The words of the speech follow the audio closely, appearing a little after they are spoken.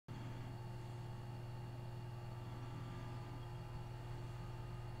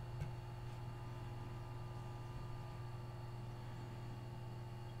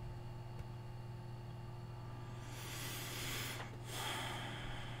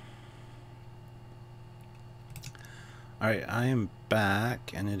Alright, I am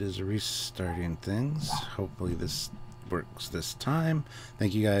back and it is restarting things. Hopefully this works this time.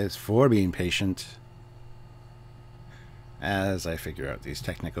 Thank you guys for being patient as I figure out these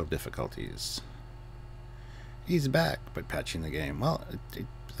technical difficulties. He's back, but patching the game. Well,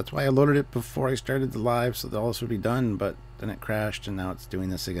 that's why I loaded it before I started the live, so that all this would be done, but then it crashed and now it's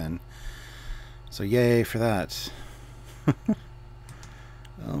doing this again. So yay for that.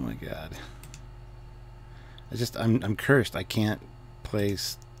 Oh my god. I'm cursed. I can't play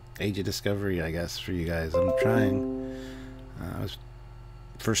Age of Discovery, I guess, for you guys. I'm trying. It was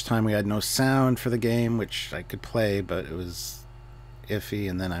first time we had no sound for the game, which I could play, but it was iffy,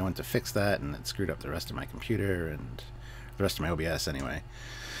 and then I went to fix that, and it screwed up the rest of my computer and the rest of my OBS anyway.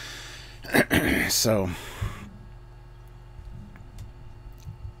 So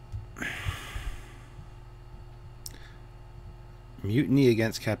mutiny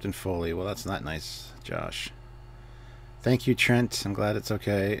against Captain Foley. Well, that's not nice, Josh. Thank you, Trent. I'm glad it's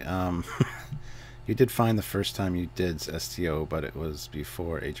okay. You did fine the first time you did STO, but it was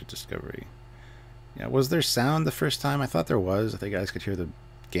before Age of Discovery. Yeah, was there sound the first time? I thought there was. I think you guys could hear the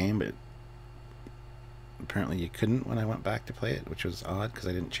game, but apparently you couldn't when I went back to play it, which was odd because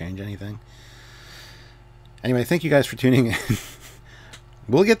I didn't change anything. Anyway, thank you guys for tuning in.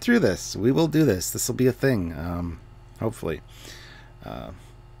 We'll get through this. We will do this. This will be a thing, hopefully.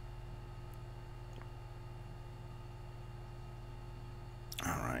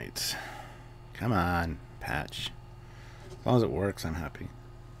 Alright. Come on, patch. As long as it works, I'm happy.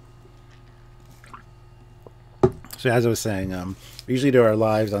 So as I was saying, we usually do our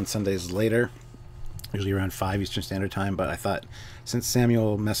lives on Sundays later, usually around 5 Eastern Standard Time, but I thought since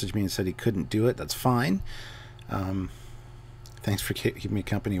Samuel messaged me and said he couldn't do it, that's fine. Thanks for keeping me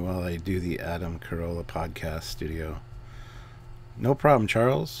company while I do the Adam Carolla podcast studio. No problem,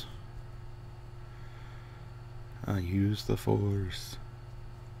 Charles. I'll use the Force.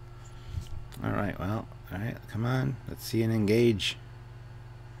 Alright, well, alright, come on. Let's see and engage.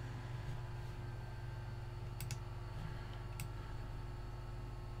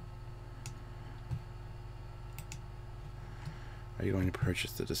 Are you going to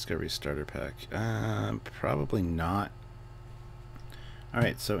purchase the Discovery Starter Pack? Probably not.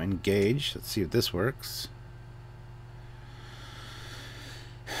 Alright, so engage. Let's see if this works.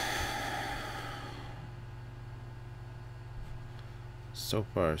 So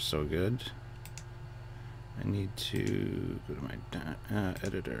far, so good. I need to go to my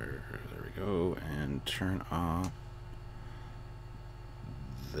editor. There we go. And turn off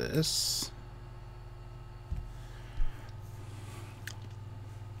this.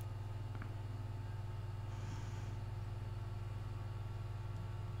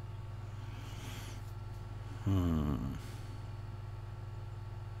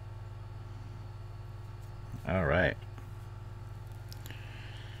 All right.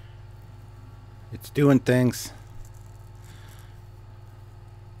 It's doing things.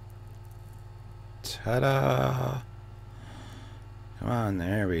 Ta-da! Come on,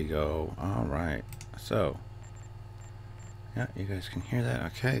 there we go. All right. So, yeah, you guys can hear that.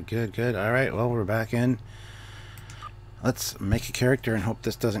 Okay, good, good. All right, well, we're back in. Let's make a character and hope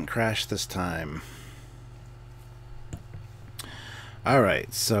this doesn't crash this time. All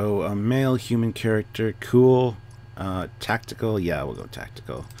right, so a male human character, cool. Tactical, yeah, we'll go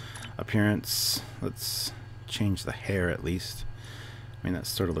tactical. Appearance, let's change the hair at least. I mean, that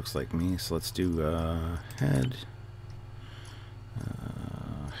sort of looks like me, so let's do head,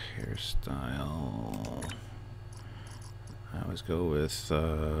 hairstyle. I always go with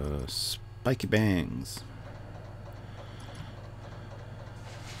spiky bangs.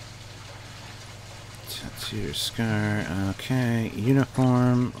 Tattoo scar, okay.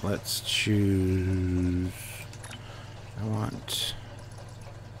 Uniform, let's choose. I want.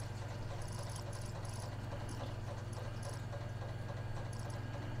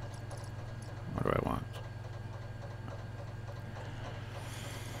 What do I want?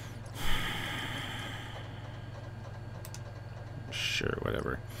 Sure,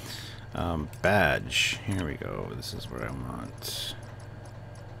 whatever. Badge. Here we go. This is what I want.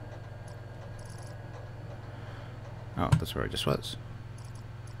 Oh, that's where I just was.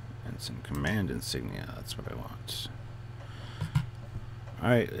 And some command insignia. That's what I want.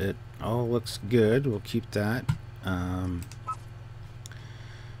 Alright, it all looks good. We'll keep that.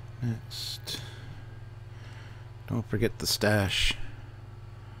 Next. Don't forget the stash.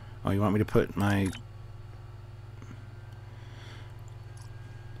 Oh, you want me to put my...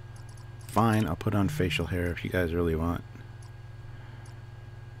 Fine, I'll put on facial hair if you guys really want.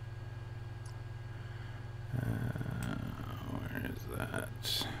 Where is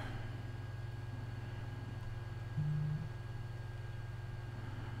that?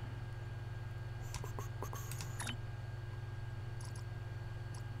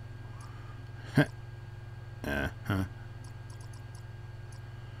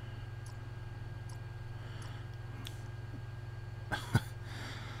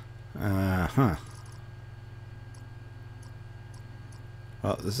 Huh.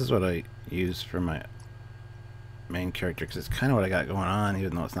 Well, this is what I use for my main character, because it's kind of what I got going on,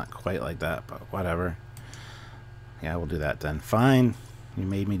 even though it's not quite like that, but whatever. Yeah, we'll do that then. Fine. You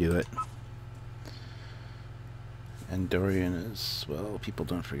made me do it. And Dorian is, well, people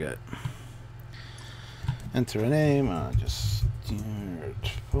don't forget. Enter a name. Just Stuart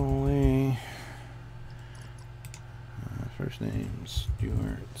Foley. First name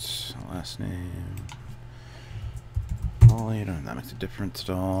Stuart. Last name Foley. Don't know if that makes a difference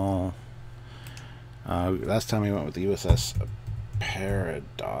at all. Last time we went with the USS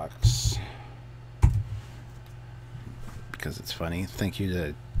Paradox because it's funny. Thank you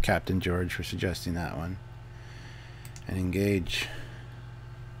to Captain George for suggesting that one. And engage.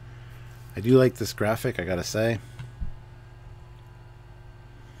 I do like this graphic, I gotta say.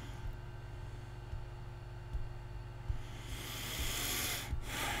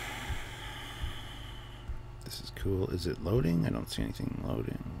 This is cool. Is it loading? I don't see anything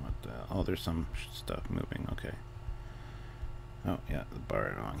loading. What the? Oh, there's some stuff moving. Okay. Oh, yeah, the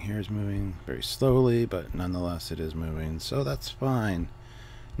bar along here is moving very slowly, but nonetheless it is moving, so that's fine.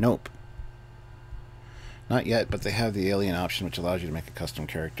 Nope. Not yet, but they have the alien option, which allows you to make a custom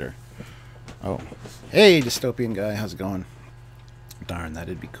character. Oh. Hey, dystopian guy, how's it going? Darn,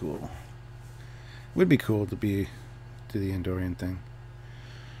 that'd be cool. Would be cool to do the Andorian thing.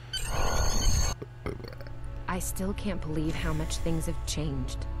 I still can't believe how much things have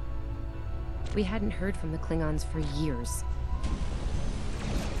changed. We hadn't heard from the Klingons for years.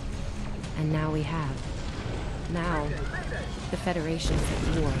 And now we have. Now, the Federation's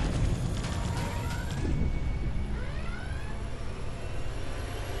at war.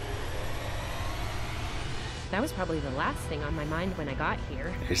 That was probably the last thing on my mind when I got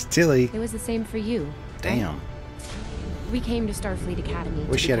here. There's Tilly. It was the same for you. Damn. Right? We came to Starfleet Academy.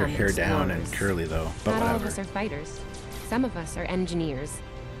 Wish she had her hair explorers. down and curly though. But Not whatever. all of us are fighters. Some of us are engineers,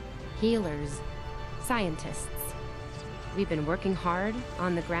 healers, scientists. We've been working hard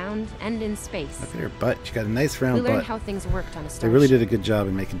on the ground and in space. Look at her butt. She got a nice We round learned butt. how things worked on a starship. They really did a good job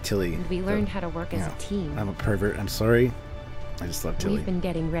in making Tilly. And we learned how to work as a team. I'm a pervert. I'm sorry. I just love Tilly. We've been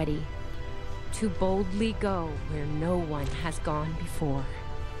getting ready to boldly go where no one has gone before.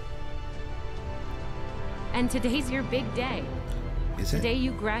 And today's your big day. Is it? The day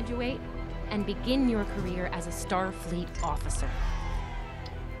you graduate and begin your career as a Starfleet officer.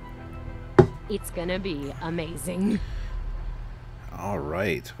 It's gonna be amazing. All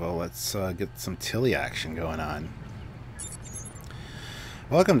right. Well, let's get some Tilly action going on.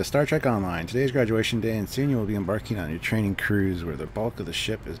 Welcome to Star Trek Online. Today's graduation day, and soon you will be embarking on your training cruise where the bulk of the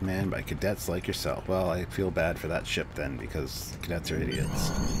ship is manned by cadets like yourself. Well, I feel bad for that ship then, because cadets are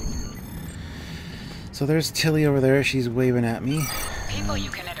idiots. So there's Tilly over there. She's waving at me. People you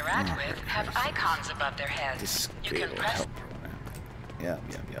can interact with have icons above their heads. You can press. Yep.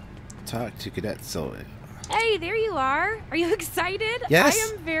 Talk to Cadet Silva. Hey, there you are. Are you excited? Yes.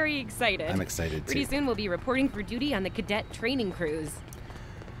 I am very excited. I'm excited Pretty too. soon we'll be reporting for duty on the cadet training cruise.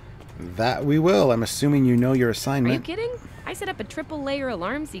 That we will. I'm assuming you know your Are assignment. you kidding? I set up a triple-layer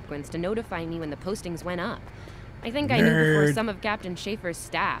alarm sequence to notify me when the postings went up. I think I knew before Nerd. some of Captain Schaefer's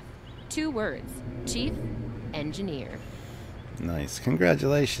staff. 2 words. Chief Engineer. Nice.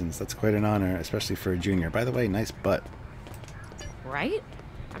 Congratulations. That's quite an honor, especially for a junior. By the way, nice butt. Right?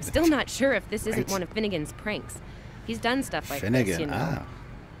 I'm still not sure if this isn't Right. one of Finnegan's pranks. He's done stuff like Finnegan. this, you know. Ah.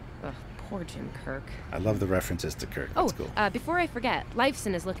 Ugh, poor Jim Kirk. I love the references to Kirk. That's cool. Before I forget,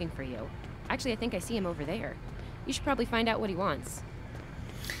 Lifeson is looking for you. Actually, I think I see him over there. You should probably find out what he wants.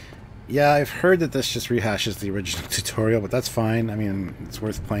 Yeah, I've heard that this just rehashes the original tutorial, but that's fine. I mean, it's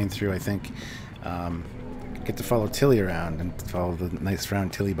worth playing through, I think. Get to follow Tilly around and follow the nice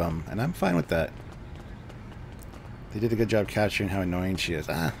round Tilly bum, and I'm fine with that. They did a good job capturing how annoying she is.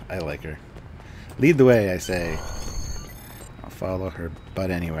 I like her. Lead the way, I say. I'll follow her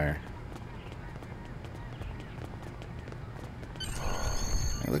butt anywhere.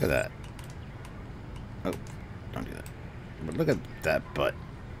 Hey, look at that. Oh, don't do that. But look at that butt.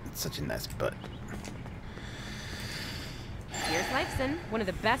 It's such a nice butt. Here's Lifeson, one of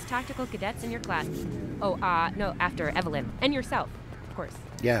the best tactical cadets in your class. Oh, no, after Evelyn. And yourself, of course.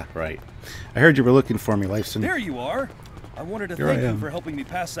 Yeah, right. I heard you were looking for me, Lifeson. There you are. I wanted to Here I thank you am. for helping me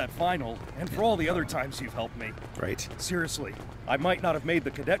pass that final, and for all the other times you've helped me. Right. Seriously, I might not have made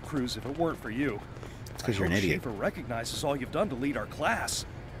the cadet cruise if it weren't for you. It's because I you're an hope idiot. Schaefer recognizes all you've done to lead our class.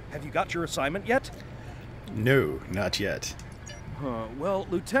 Have you got your assignment yet? No, not yet. Well,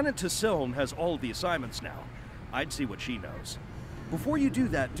 Lieutenant Tassilm has all of the assignments now. I'd see what she knows. Before you do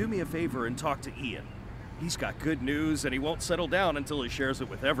that, do me a favor and talk to Ian. He's got good news, and he won't settle down until he shares it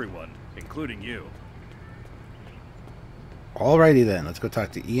with everyone, including you. Alrighty then, let's go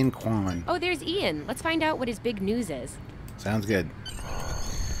talk to Ian Kwan. Oh, there's Ian. Let's find out what his big news is. Sounds good.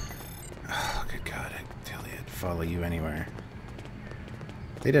 Oh, good God, I tell you, I'd follow you anywhere.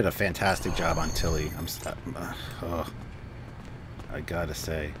 They did a fantastic job on Tilly. I gotta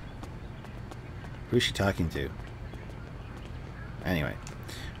say. Who's she talking to? Anyway,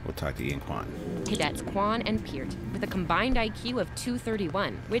 we'll talk to Ian Kwan. Cadets Kwan and Peart, with a combined IQ of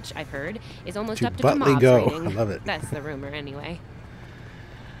 231, which I've heard is almost To up to Butley Demob's go. rating. I love it. That's the rumor, anyway.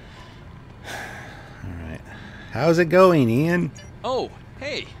 Alright. How's it going, Ian? Oh,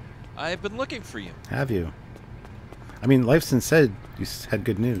 hey. I've been looking for you. Have you? I mean, Lifeson said you had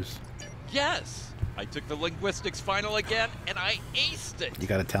good news. Yes. I took the linguistics final again, and I aced it. You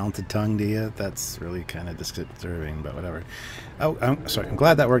got a talented tongue, do you? That's really kind of disturbing, but whatever. Oh, I'm sorry. I'm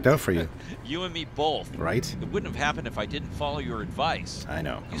glad that worked out for you. You and me both. Right? It wouldn't have happened if I didn't follow your advice. I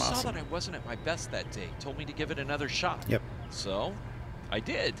know. You I'm saw awesome. that I wasn't at my best that day. Told me to give it another shot. Yep. So, I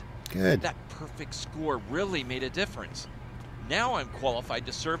did. Good. That perfect score really made a difference. Now I'm qualified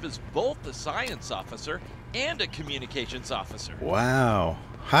to serve as both a science officer and a communications officer. Wow.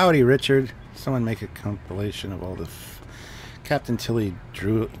 Howdy, Richard. Someone make a compilation of all the Captain Tilly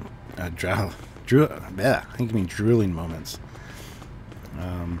I think you mean drooling moments.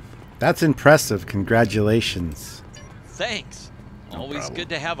 That's impressive. Congratulations. Thanks. No Always problem. good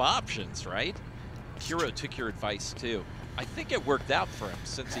to have options, right? Kiro took your advice too. I think it worked out for him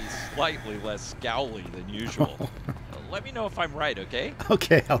since he's slightly less scowly than usual. Let me know if I'm right, okay?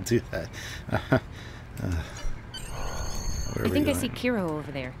 Okay, I'll do that. I think I see Kiro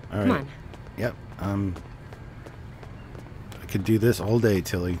over there. All Come right. on. Yep. I could do this all day,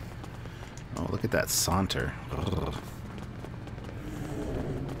 Tilly. Oh, look at that saunter. Ugh.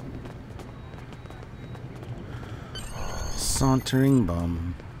 Sauntering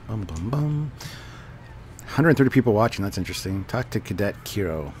bum. Bum bum bum. 130 people watching. That's interesting. Talk to Cadet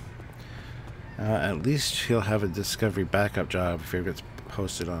Kiro. At least he'll have a Discovery backup job if it gets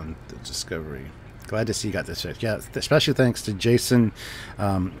posted on the Discovery. Glad to see you got this fixed. Yeah, especially thanks to Jason,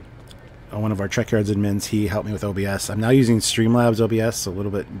 one of our Trekyards admins. He helped me with OBS. I'm now using Streamlabs OBS a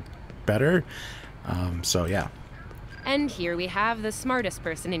little bit better. So, yeah. And here we have the smartest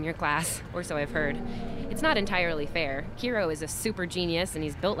person in your class, or so I've heard. It's not entirely fair. Kiro is a super genius, and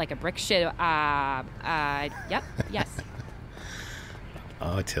he's built like a brick shit. Yep, yes.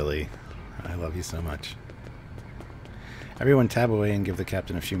 Oh, Tilly. I love you so much. Everyone tab away and give the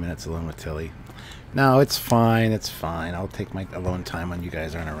captain a few minutes alone with Tilly. No, it's fine. It's fine. I'll take my alone time when you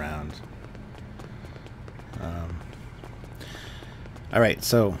guys aren't around. All right,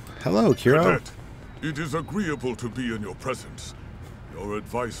 so hello, Kiro. Cadet, it is agreeable to be in your presence. Your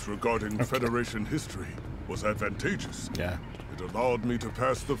advice regarding Federation history was advantageous. Yeah. It allowed me to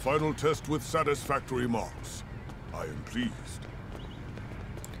pass the final test with satisfactory marks. I am pleased.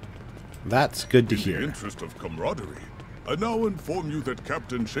 That's good to In hear. the interest of camaraderie, I now inform you that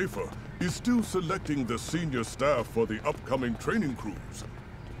Captain Schaefer is still selecting the senior staff for the upcoming training cruise.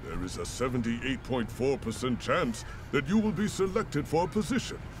 There is a 78.4% chance that you will be selected for a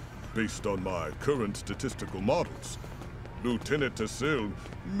position, based on my current statistical models. Lieutenant Tassil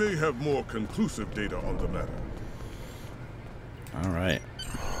may have more conclusive data on the matter. All right.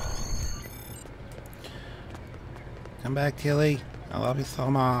 Come back, Tilly. I love you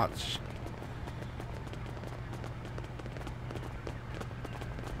so much.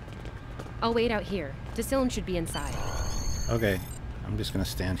 I'll wait out here. Daciln should be inside. Okay. I'm just going to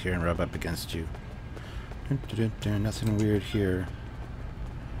stand here and rub up against you. Nothing weird here.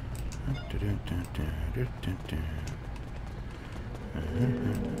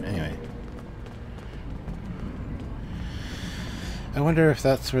 Anyway. I wonder if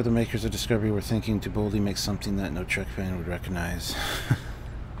that's where the makers of Discovery were thinking to boldly make something that no Trek fan would recognize.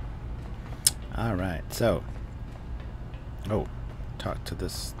 Alright, so. Oh, talk to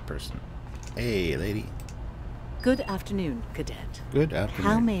this person. Hey, lady. Good afternoon, Cadet. Good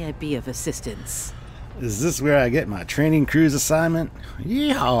afternoon. How may I be of assistance? Is this where I get my training cruise assignment?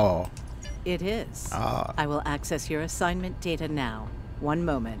 Yeehaw! It is. Ah. I will access your assignment data now. One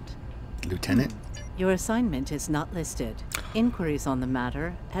moment. Lieutenant? Your assignment is not listed. Inquiries on the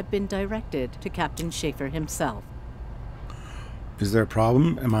matter have been directed to Captain Schaefer himself. Is there a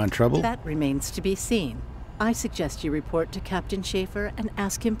problem? Am I in trouble? That remains to be seen. I suggest you report to Captain Schaefer and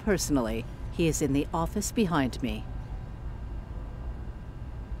ask him personally. He is in the office behind me.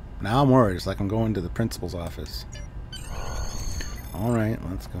 Now I'm worried. It's like I'm going to the principal's office. Alright,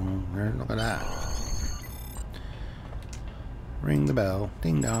 let's go. There, look at that. Ring the bell.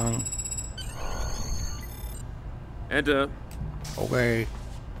 Ding dong. Enter. Okay.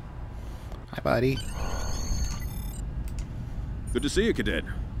 Hi, buddy. Good to see you, Cadet.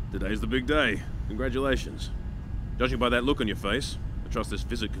 Today's the big day. Congratulations. Judging by that look on your face, I trust this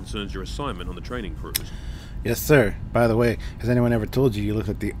visit concerns your assignment on the training cruise. Yes, sir. By the way, has anyone ever told you you look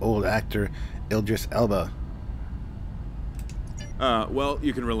like the old actor Idris Elba? Well,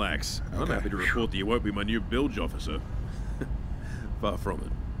 you can relax. I'm Okay. happy to report that you won't be my new bilge officer. Far from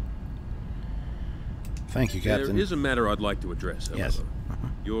it. Thank you, Captain. There is a matter I'd like to address, however. Yes.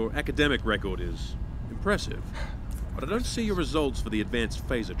 Your academic record is impressive, but I don't see your results for the advanced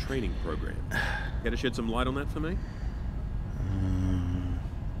phaser training program. Care to shed some light on that for me?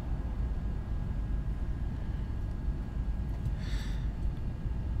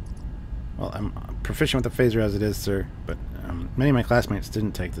 Well, I'm proficient with the phaser as it is, sir, but many of my classmates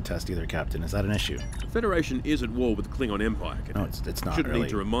didn't take the test either, Captain. Is that an issue? The Federation is at war with the Klingon Empire, Cadet. No, it's not Shouldn't really. need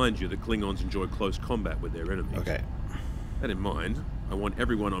to remind you that Klingons enjoy close combat with their enemies. Okay. That in mind, I want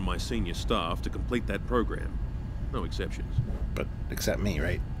everyone on my senior staff to complete that program. No exceptions. But except me,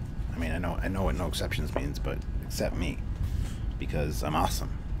 right? I mean, I know what no exceptions means, but except me. Because I'm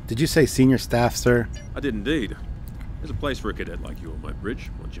awesome. Did you say senior staff, sir? I did indeed. There's a place for a cadet like you on my bridge,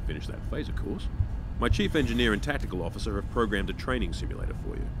 once you finish that phaser course. My chief engineer and tactical officer have programmed a training simulator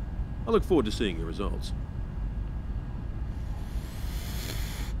for you. I look forward to seeing your results.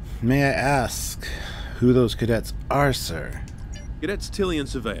 May I ask who those cadets are, sir? Cadets Tilly and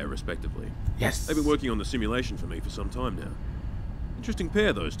Surveyor, respectively. Yes. They've been working on the simulation for me for some time now. Interesting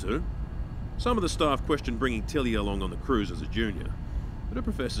pair, those two. Some of the staff question bringing Tilly along on the cruise as a junior, but her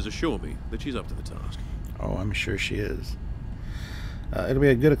professors assure me that she's up to the task. Oh, I'm sure she is. It'll be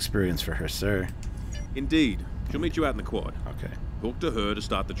a good experience for her, sir. Indeed. She'll meet you out in the quad. Okay. Talk to her to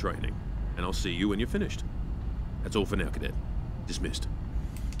start the training, and I'll see you when you're finished. That's all for now, Cadet. Dismissed.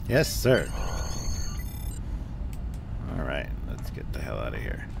 Yes, sir. Alright, let's get the hell out of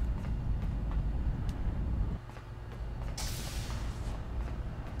here.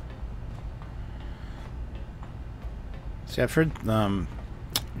 See, I've heard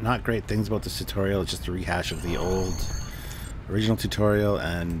not great things about this tutorial. It's just a rehash of the old original tutorial,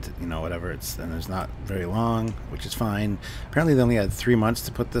 and you know, whatever, and it's not very long, which is fine. Apparently they only had 3 months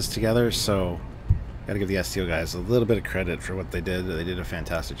to put this together, so gotta give the STO guys a little bit of credit for what they did. They did a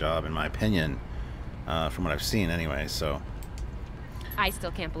fantastic job, in my opinion, from what I've seen anyway. So I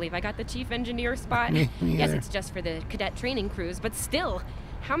still can't believe I got the chief engineer spot. Me Yes, either. it's just for the cadet training cruise, but still,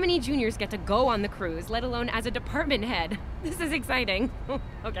 how many juniors get to go on the cruise, let alone as a department head? This is exciting.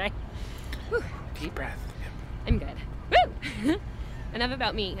 Okay. Whew. Deep breath. I'm good. Woo! Enough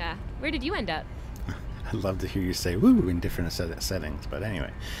about me. Where did you end up? I'd love to hear you say "woo" in different settings, but anyway,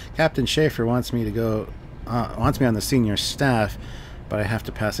 Captain Schaefer wants me to go, wants me on the senior staff, but I have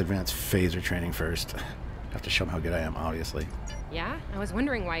to pass advanced phaser training first. I have to show him how good I am, obviously. Yeah? I was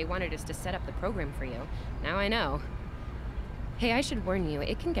wondering why he wanted us to set up the program for you. Now I know. Hey, I should warn you,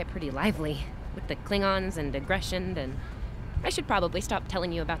 it can get pretty lively with the Klingons and aggression, and I should probably stop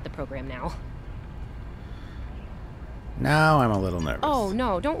telling you about the program now. Now I'm a little nervous. Oh,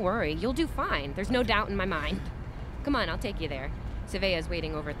 no, don't worry. You'll do fine. There's no doubt in my mind. Come on, I'll take you there. Surveyor's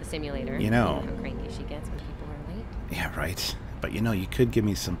waiting over at the simulator. You know. How cranky she gets when people are late. Yeah, right. But you know, you could give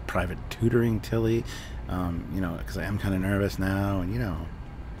me some private tutoring, Tilly. You know, because I am kind of nervous now, and you know.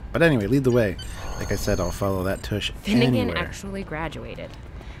 But anyway, lead the way. Like I said, I'll follow that tush Finnegan anywhere. actually graduated.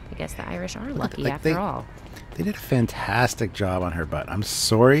 I guess the Irish are lucky like after all. They did a fantastic job on her butt. I'm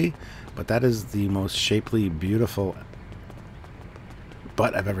sorry, but that is the most shapely, beautiful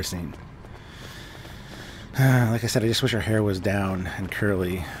butt I've ever seen. Like I said, I just wish her hair was down and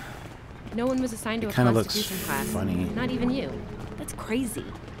curly. No one was assigned to a kinda looks constitution class. funny. Not even you. That's crazy.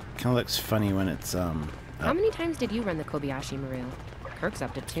 Kind of looks funny when it's How many times did you run the Kobayashi Maru? Kirk's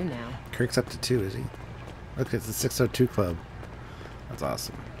up to 2 now. Kirk's up to 2, is he? Look, it's the 602 Club. That's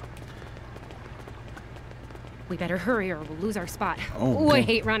awesome. We better hurry or we'll lose our spot. Oh, I okay.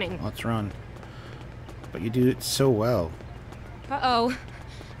 hate running. Let's run. But you do it so well. Uh-oh.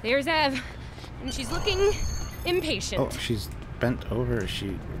 There's Ev. And she's looking impatient. Oh, she's bent over.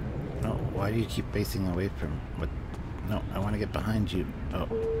 She... No, why do you keep facing away from... What? No, I want to get behind you. Oh,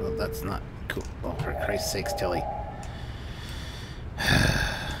 well, that's not cool. Oh, for Christ's sakes, Tilly.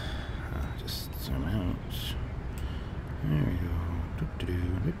 Just zoom out. There we go.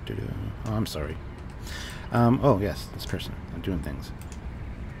 Doo-doo-doo, doo-doo-doo. Oh, I'm sorry. Oh, yes, this person. I'm doing things.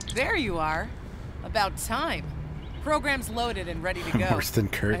 There you are. About time. Program's loaded and ready to go. Worse than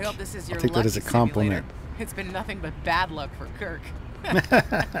Kirk. I hope this is your I'll take that as a lucky compliment. simulator. It's been nothing but bad luck for Kirk.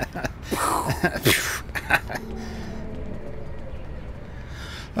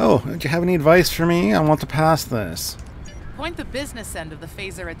 Oh, don't you have any advice for me? I want to pass this. Point the business end of the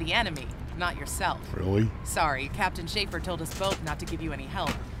phaser at the enemy, not yourself. Really? Sorry, Captain Schaefer told us both not to give you any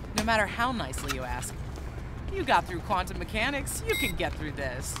help, no matter how nicely you ask. You got through quantum mechanics, you can get through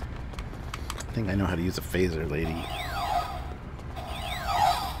this. I think I know how to use a phaser, lady.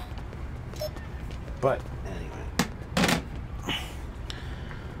 But, anyway.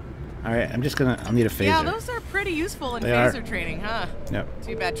 Alright, I'll need a phaser. Yeah, those are pretty useful in phaser training, huh? Yep.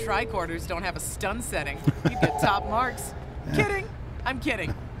 Too bad Trekyards don't have a stun setting. You'd get top marks. Yeah. Kidding. I'm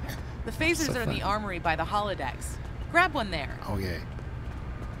kidding. The phasers are in the armory by the holodecks. Grab one there. Oh, yeah.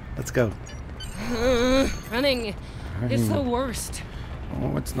 Let's go. Running is the worst.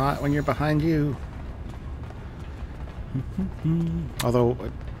 Oh, it's not when you're behind you. Although,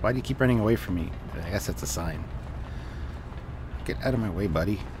 why do you keep running away from me? I guess that's a sign. Get out of my way,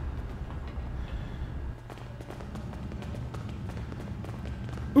 buddy.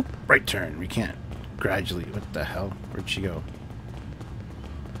 Oop, right turn. We can't gradually. What the hell? Where'd she go?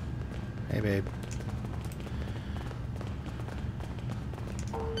 Hey, babe.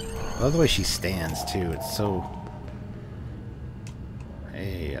 I love the way she stands, too. It's so...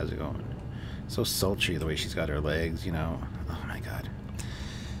 Hey, how's it going? So sultry, the way she's got her legs, you know. Oh, my God.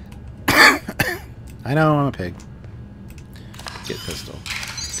 I know, I'm a pig. Get pistol.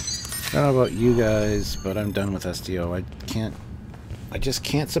 I don't know about you guys, but I'm done with STO. I just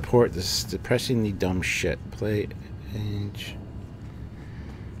can't support this depressingly dumb shit. Play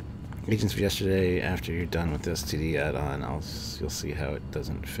Agents of Yesterday after you're done with this TD add-on. You'll see how it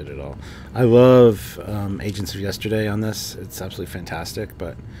doesn't fit at all. I love Agents of Yesterday on this. It's absolutely fantastic,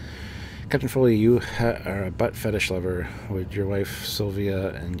 but Captain Foley, you are a butt fetish lover. Would your wife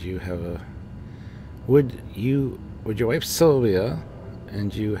Sylvia and you have a... Would your wife Sylvia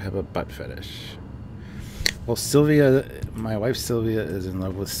and you have a butt fetish? Well, Sylvia, my wife Sylvia is in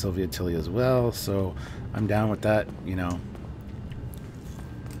love with Sylvia Tilly as well, so I'm down with that, you know.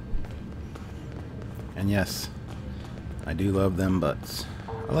 And yes, I do love them butts.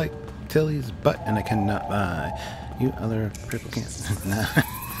 I like Tilly's butt, and I cannot lie. You other people can't. Nah.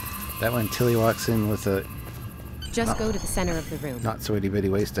 That when Tilly walks in with a... Just go to the center of the room. Not so itty-bitty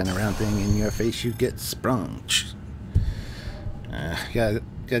waist and a round thing in your face, you get sprung. Yeah,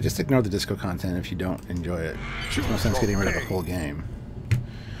 just ignore the disco content if you don't enjoy it. There's no sense getting rid of the whole game.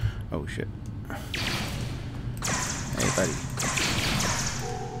 Oh, shit. Hey, buddy.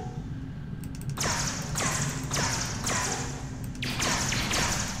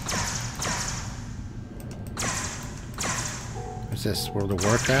 What's this? World of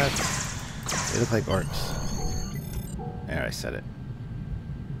Warcraft? They look like orcs. There, I said it.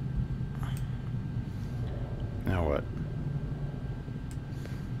 Now what?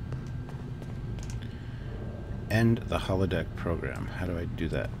 End the holodeck program. How do I do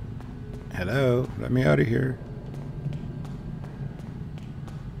that? Hello? Let me out of here.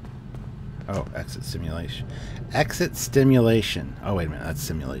 Oh, exit simulation. Exit stimulation. Oh, wait a minute. That's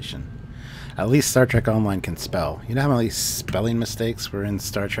simulation. At least Star Trek Online can spell. You know how many spelling mistakes were in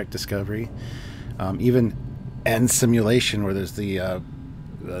Star Trek Discovery? Even end simulation, where there's the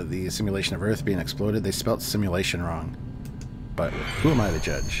simulation of Earth being exploded, they spelt simulation wrong. But who am I to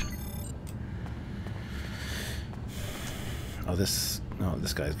judge? Oh, this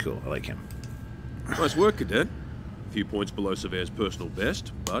guy's cool. I like him. Nice work, Cadet. A few points below Severe's personal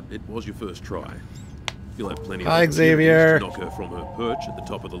best, but it was your first try. You'll have plenty of opportunities Xavier. to knock her from her perch at the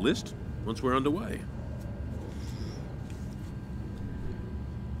top of the list once we're underway.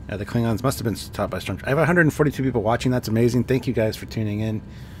 Yeah, the Klingons must have been taught by Storm. I have 142 people watching. That's amazing. Thank you guys for tuning in.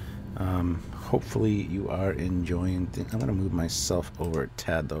 Hopefully you are enjoying things. I'm going to move myself over a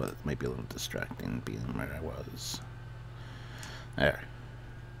tad, though. It might be a little distracting being where I was. There.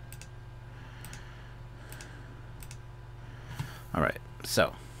 Alright,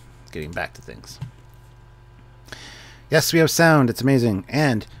 so, getting back to things. Yes, we have sound. It's amazing.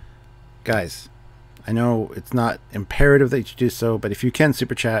 And, guys, I know it's not imperative that you do so, but if you can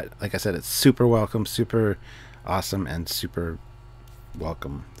super chat, like I said, it's super welcome, super awesome, and super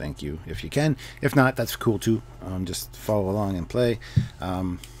welcome. Thank you if you can. If not, that's cool too. Just follow along and play.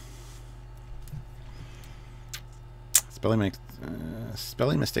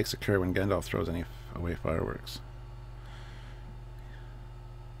 Spelling mistakes occur when Gandalf throws away fireworks.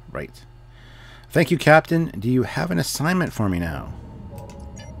 Right. Thank you, Captain. Do you have an assignment for me now?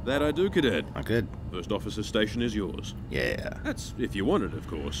 That I do, Cadet. Oh, good. First officer station is yours. Yeah. That's if you want it, of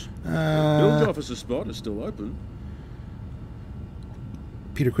course. Bilge officer spot is still open.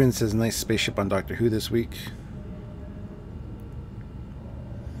 Peter Quinn says, nice spaceship on Doctor Who this week.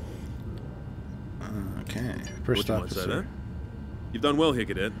 Okay. First officer. You've done well here,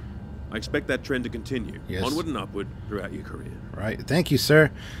 Cadet. I expect that trend to continue. Yes. Onward and upward throughout your career. Right. Thank you, sir.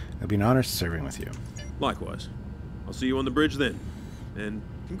 It'll be an honor serving with you. Likewise. I'll see you on the bridge then. And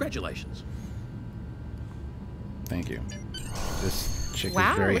congratulations. Thank you. This chick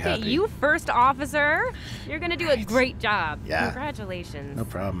Wow, is very look happy. at you, first officer. You're gonna do a Right. great job. Yeah. Congratulations. No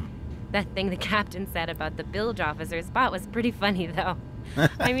problem. That thing the captain said about the bilge officer spot was pretty funny, though.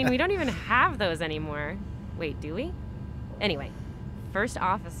 I mean, we don't even have those anymore. Wait, do we? Anyway, first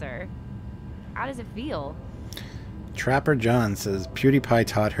officer. How does it feel? Trapper John says PewDiePie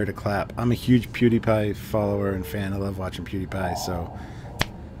taught her to clap. I'm a huge PewDiePie follower and fan. I love watching PewDiePie, so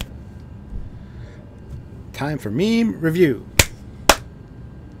time for meme review.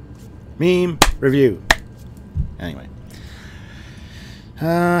 Meme review. Anyway.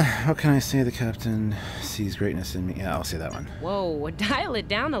 How can I say the captain sees greatness in me? Yeah, I'll say that one. Whoa, dial it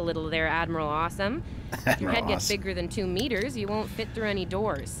down a little there, Admiral Awesome. If your Admiral head gets Awesome. bigger than 2 meters, you won't fit through any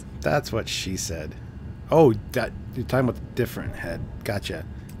doors. That's what she said. Oh, you're talking about the different head. Gotcha.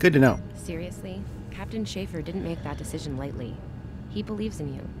 Good to know. Seriously, Captain Schaefer didn't make that decision lightly. He believes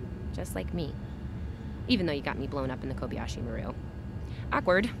in you, just like me. Even though you got me blown up in the Kobayashi Maru.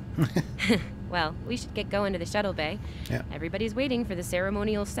 Awkward. Well, we should get going to the shuttle bay. Yeah. Everybody's waiting for the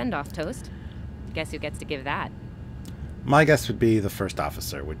ceremonial send-off toast. Guess who gets to give that? My guess would be the first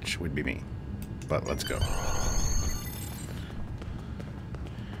officer, which would be me. But let's go.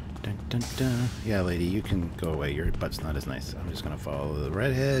 Dun, dun, dun. Yeah, lady, you can go away. Your butt's not as nice. I'm just going to follow the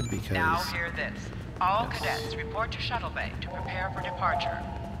redhead because... Now hear this. All cadets report to shuttle bay to prepare for departure.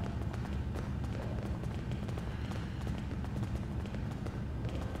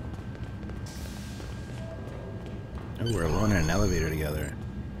 Oh, we're alone in an elevator together.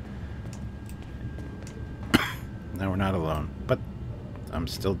 No, we're not alone. But I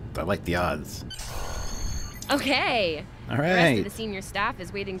like the odds. Okay. All The rest right. of the senior staff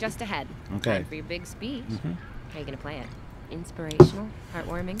is waiting just ahead. Okay. Time for your big speech. Mhm. How you gonna play it? Inspirational?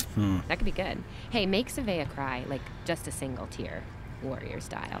 Heartwarming? Hmm. That could be good. Hey, make Savea cry, like just a single tear. Warrior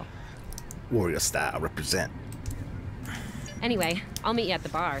style. Warrior style, represent. Anyway, I'll meet you at the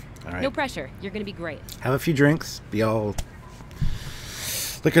bar. All right. No pressure. You're gonna be great. Have a few drinks. Be all...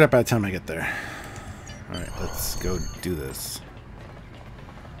 Look it up by the time I get there. All right, let's go do this.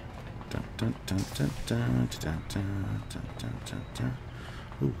 Dun, dun, dun, dun, dun, dun, dun, dun, dun, dun, dun.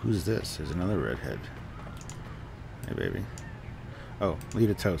 Ooh, who's this? There's another redhead. Hey, baby. Oh, lead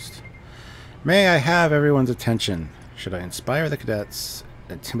a toast. May I have everyone's attention? Should I inspire the cadets,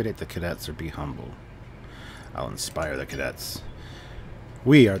 intimidate the cadets, or be humble? I'll inspire the cadets.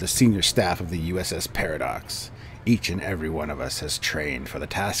 We are the senior staff of the USS Paradox. Each and every one of us has trained for the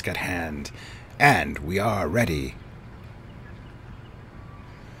task at hand, and we are ready.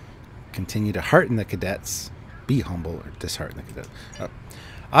 Continue to hearten the cadets, be humble, or dishearten the cadets. Oh.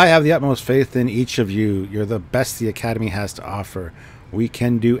 I have the utmost faith in each of you. You're the best the Academy has to offer. We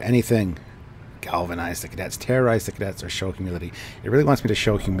can do anything. Galvanize the cadets, terrorize the cadets, or show humility. It really wants me to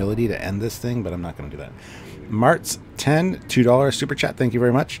show humility to end this thing, but I'm not going to do that. Mart's 10, $2 super chat. Thank you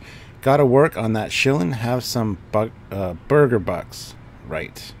very much. Got to work on that shillin'. Have some burger bucks.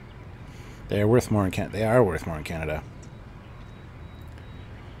 Right. They are worth more in Canada. They are worth more in Canada.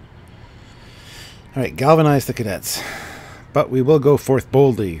 All right, galvanize the cadets. But we will go forth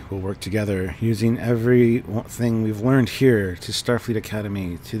boldly. We'll work together, using everything we've learned here to Starfleet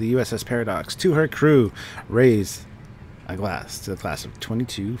Academy, to the USS Paradox, to her crew. Raise a glass to the class of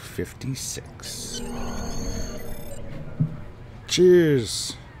 2256.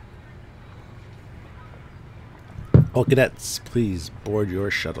 Cheers. All cadets, please board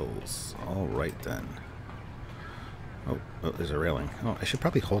your shuttles. All right, then. Oh, there's a railing. Oh, I should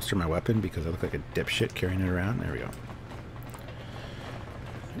probably holster my weapon because I look like a dipshit carrying it around. There we go.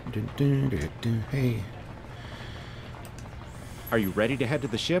 Hey. Are you ready to head to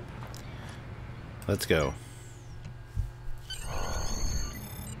the ship? Let's go.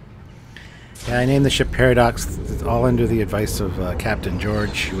 Yeah, I named the ship Paradox, all under the advice of Captain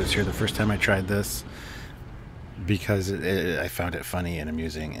George, who was here the first time I tried this, because I found it funny and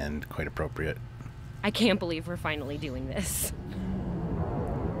amusing and quite appropriate. I can't believe we're finally doing this.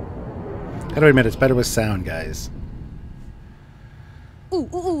 Gotta admit, it's better with sound, guys. Ooh,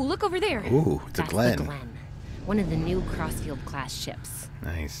 look over there. Ooh, it's a Glen. The Glen. One of the new Crossfield class ships.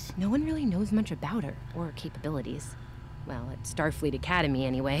 Nice. No one really knows much about her or her capabilities. Well, at Starfleet Academy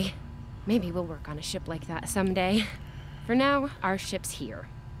anyway. Maybe we'll work on a ship like that someday. For now, our ship's here.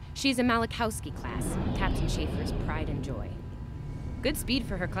 She's a Malachowski class, Captain Schaefer's pride and joy. Good speed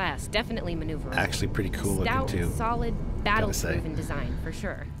for her class, definitely maneuverable. Actually pretty cool looking too. Solid, Gotta say. battle-proven design for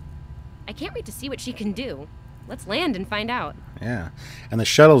sure. I can't wait to see what she can do. Let's land and find out. Yeah. And the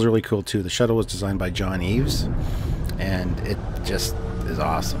shuttle's really cool, too. The shuttle was designed by John Eves, and it just is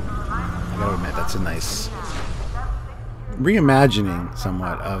awesome. I gotta admit, that's a nice reimagining,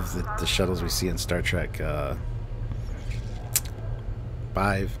 somewhat, of the shuttles we see in Star Trek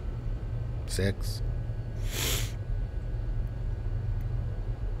 5, 6.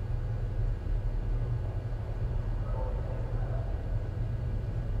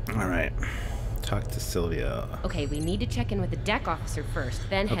 All right. Talk to Sylvia. Okay, we need to check in with the deck officer first,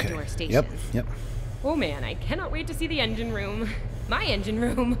 then head to our station. Yep. Oh man, I cannot wait to see the engine room. My engine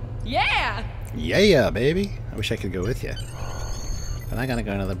room. Yeah! Yeah, baby. I wish I could go with you. But I gotta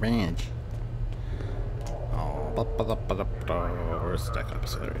go to the branch. Oh, where's the deck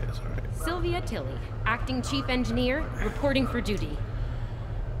officer? There he is. All right. Sylvia Tilley, acting chief engineer, reporting for duty.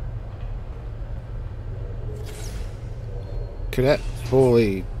 Cadet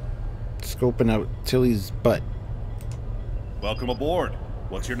Foley scoping out Tilly's butt. Welcome aboard.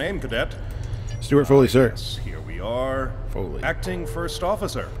 What's your name, Cadet? Stuart Foley, sir. Yes, here we are. Foley. Acting first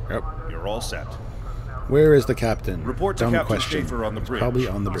officer. Yep. You're all set. Where is the captain? Report to Dumb Captain question. Schaefer on the bridge. Probably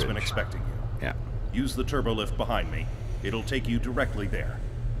on the He's bridge. been expecting you. Yeah. Use the turbo lift behind me. It'll take you directly there.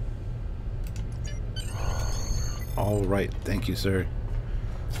 All right. Thank you, sir.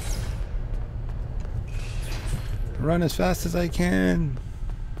 Run as fast as I can.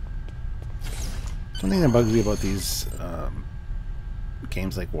 Something that bugs me about these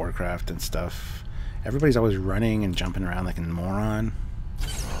games like Warcraft and stuff. Everybody's always running and jumping around like a moron.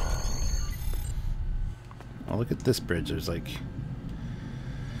 Oh, look at this bridge. There's like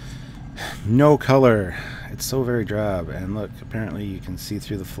no color. It's so very drab. And look, apparently you can see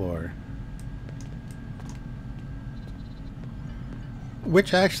through the floor.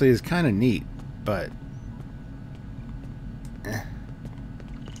 Which actually is kind of neat, but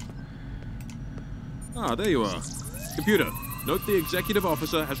Ah, there you are. Computer, note the executive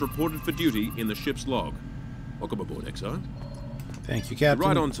officer has reported for duty in the ship's log. Welcome aboard, XO. thank you, Captain.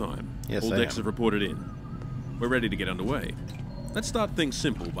 Right on time. Yes, All I decks am. have reported in. We're ready to get underway. Let's start things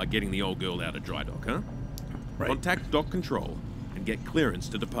simple by getting the old girl out of dry dock, huh? Right. Contact dock control and get clearance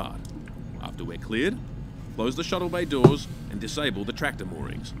to depart. After we're cleared, close the shuttle bay doors and disable the tractor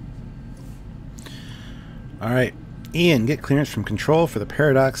moorings. All right, Ian, get clearance from control for the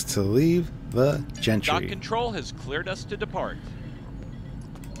Paradox to leave the Gentry. Dock control has cleared us to depart.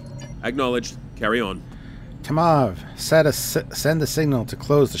 Acknowledged. Carry on. Tamav, send the signal to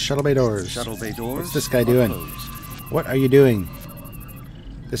close the shuttle bay doors. Shuttle bay doors. What's this guy doing? Closed. What are you doing?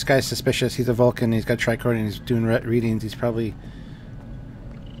 This guy's suspicious. He's a Vulcan. He's got tricord and he's doing readings. He's probably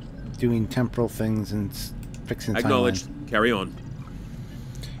doing temporal things and fixing Acknowledged. timeline. Carry on.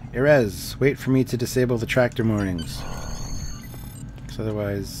 Erez, wait for me to disable the tractor moorings. Because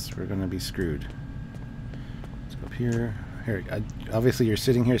otherwise, we're going to be screwed. Let's go up here. Here, obviously you're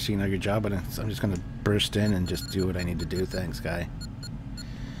sitting here, so you know your job, but I'm just going to burst in and just do what I need to do. Thanks, guy.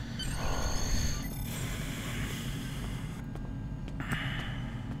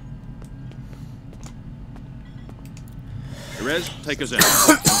 Perez, take us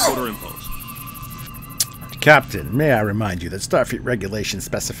out. Order impulse. Captain, may I remind you that Starfleet regulations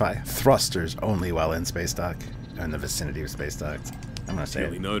specify thrusters only while in space dock, in the vicinity of space docks. I'm going to say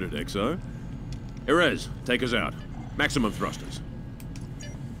Duly it. noted, XO. Perez, take us out. Maximum thrusters.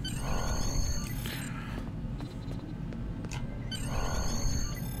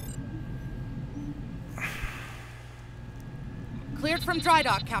 Cleared from dry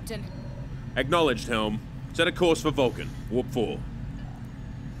dock, Captain. Acknowledged, Helm. Set a course for Vulcan. Warp 4.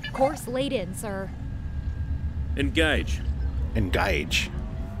 Course laid in, sir. Engage. Engage.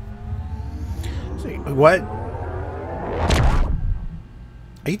 See, what?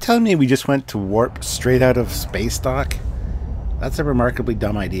 Are you telling me we just went to warp straight out of space dock? That's a remarkably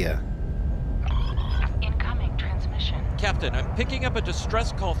dumb idea. Incoming transmission. Captain, I'm picking up a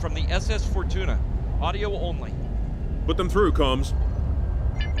distress call from the SS Fortuna. Audio only. Put them through, comms.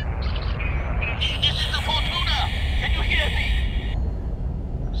 This is the Fortuna! Can you hear me?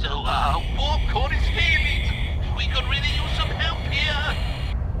 So, warp core is failing. We could really use some help here.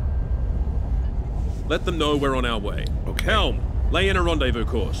 Let them know we're on our way. Okay. Helm, lay in a rendezvous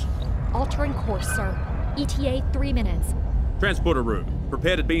course. Altering course, sir. ETA 3 minutes. Transporter room.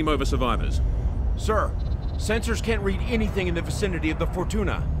 Prepare to beam over survivors. Sir, sensors can't read anything in the vicinity of the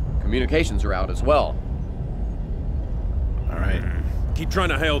Fortuna. Communications are out as well. All right. Keep trying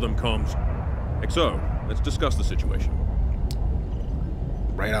to hail them, comms. XO, let's discuss the situation.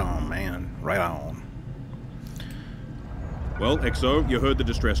 Right on, man. Right on. Well, XO, you heard the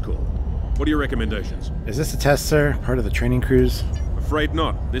distress call. What are your recommendations? Is this a test, sir? Part of the training cruise? Afraid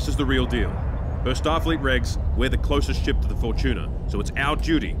not. This is the real deal. Per Starfleet regs, we're the closest ship to the Fortuna, so it's our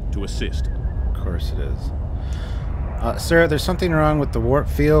duty to assist. Of course it is. Sir, there's something wrong with the warp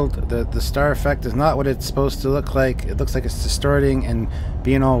field. The star effect is not what it's supposed to look like. It looks like it's distorting and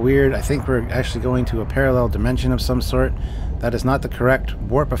being all weird. I think we're actually going to a parallel dimension of some sort. That is not the correct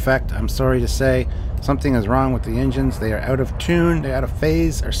warp effect. I'm sorry to say. Something is wrong with the engines. They are out of tune. They're out of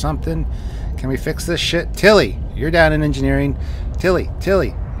phase or something. Can we fix this shit? Tilly, you're down in engineering. Tilly.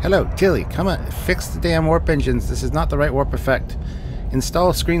 Hello, Tilly. Come on. Fix the damn warp engines. This is not the right warp effect.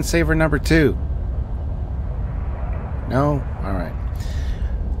 Install screensaver number 2. No? Alright.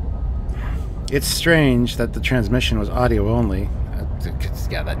 It's strange that the transmission was audio only.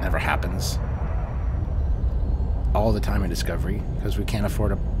 Yeah, that never happens all the time in Discovery, because we can't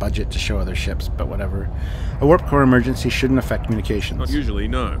afford a budget to show other ships, but whatever. A warp core emergency shouldn't affect communications. Not usually,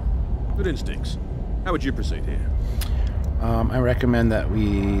 no. Good instincts. How would you proceed here? I recommend that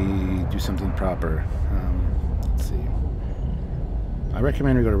we do something proper. Let's see. I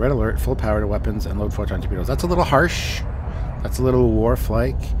recommend we go to red alert, full power to weapons, and load photon torpedoes. That's a little harsh. That's a little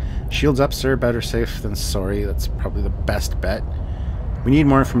Worf-like. Shields up, sir. Better safe than sorry. That's probably the best bet. We need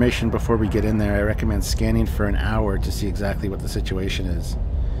more information before we get in there. I recommend scanning for an hour to see exactly what the situation is.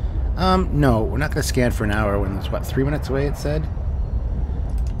 No, we're not going to scan for an hour when it's, what, 3 minutes away, it said?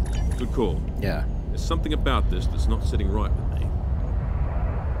 Good call. Yeah. There's something about this that's not sitting right with me.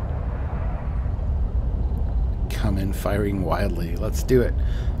 Come in firing wildly. Let's do it.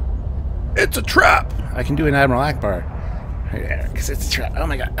 It's a trap! I can do an Admiral Akbar. Because it's a trap. Oh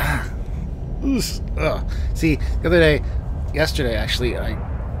my god. Ugh. See, the other day, yesterday actually, I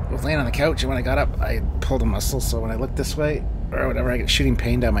was laying on the couch and when I got up, I pulled a muscle, so when I looked this way, or whatever, I get shooting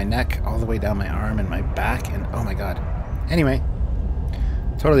pain down my neck, all the way down my arm and my back, and oh my god. Anyway,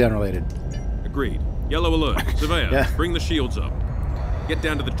 totally unrelated. Agreed. Yellow alert. Surveyor, Yeah. bring the shields up. Get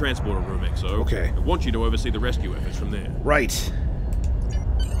down to the transporter room, XO. Okay. I want you to oversee the rescue efforts from there. Right.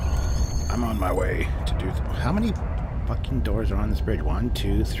 I'm on my way to do... How many fucking doors are on this bridge? 1,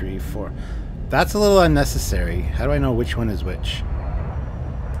 2, 3, 4. That's a little unnecessary. How do I know which one is which?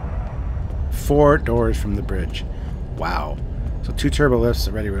 4 doors from the bridge. Wow. So 2 turbo lifts,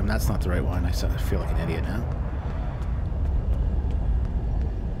 a ready room. That's not the right one. I feel like an idiot now.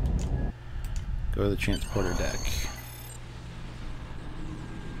 Go to the transporter deck.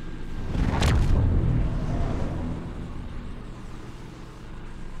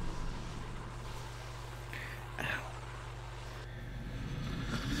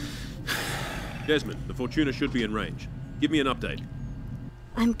 Desmond, the Fortuna should be in range. Give me an update.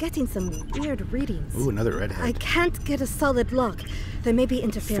 I'm getting some weird readings. Ooh, another redhead. I can't get a solid lock. There may be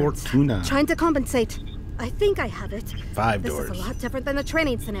interference. Fortuna. Trying to compensate. I think I have it. 5 This doors. is a lot different than the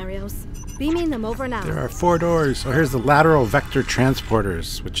training scenarios. Beaming them over now. There are 4 doors. Oh, here's the lateral vector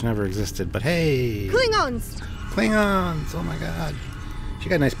transporters, which never existed, but hey! Klingons! Klingons! Oh my god. She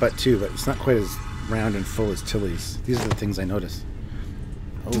got a nice butt too, but it's not quite as round and full as Tilly's. These are the things I notice.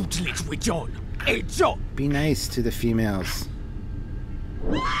 Oh. Be nice to the females.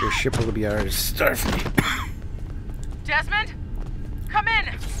 Your ship will be ours. Starfleet. Desmond? Come in!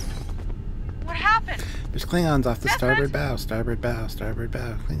 What happened? There's Klingons off the Desmond? starboard bow, starboard bow, starboard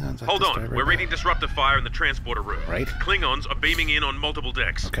bow. Klingons off Hold the on, starboard we're bow. reading disruptive fire in the transporter room. Right. Klingons are beaming in on multiple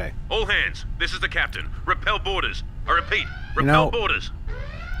decks. Okay. All hands, this is the captain. Repel boarders. I repeat, You repel know- boarders.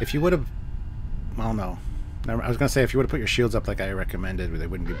 If you would have... Well, no. I was going to say, if you would have put your shields up like I recommended, they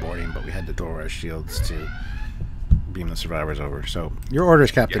wouldn't be boarding, but we had to lower our shields to beam the survivors over. So, your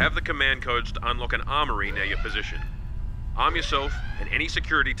orders, Captain. You have the command codes to unlock an armory near your position. Arm yourself and any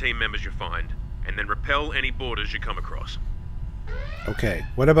security team members you find, and then repel any boarders you come across. Okay.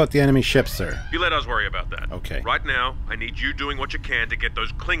 What about the enemy ships, sir? You let us worry about that. Okay. Right now, I need you doing what you can to get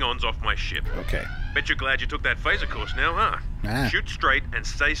those Klingons off my ship. Okay. Bet you're glad you took that phaser course now, huh? Ah. Shoot straight and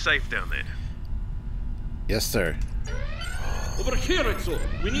stay safe down there. Yes, sir. Over here, XO.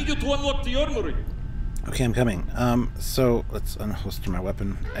 We need you to unlock the armory. Okay, I'm coming. So, let's unholster my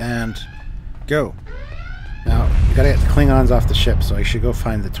weapon, and go. Now, we gotta get the Klingons off the ship, so I should go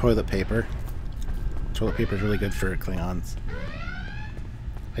find the toilet paper. Toilet paper is really good for Klingons.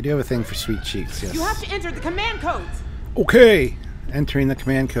 I do have a thing for sweet cheeks, yes. You have to enter the command codes. Okay! Entering the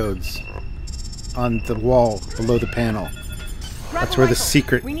command codes on the wall below the panel. Grab That's a where the rifle.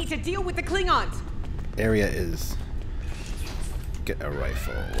 secret We need to deal with the Klingons. area is. Get a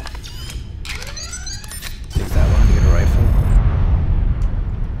rifle. Take that one to get a rifle.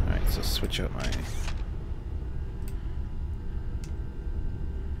 Alright, so switch out my...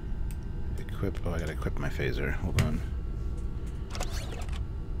 Equip... Oh, I gotta equip my phaser. Hold on.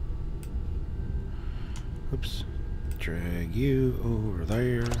 Oops. Drag you over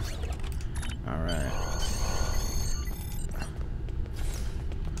there. Alright.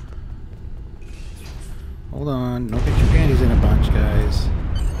 Hold on. Don't get your panties in a bunch, guys.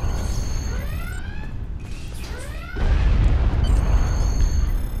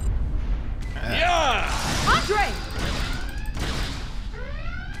 Andre!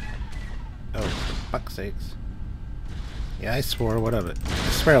 Oh, for fuck's sakes. Yeah, I swore. What of it? I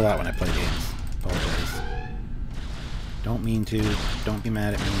swear a lot when I play games. Apologize. Don't mean to. Don't be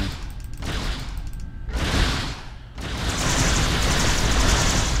mad at me.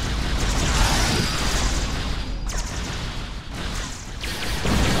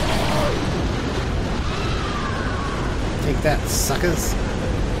 Take that, suckers.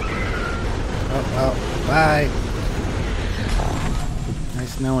 Oh, well, bye.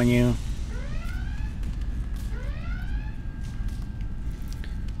 Nice knowing you.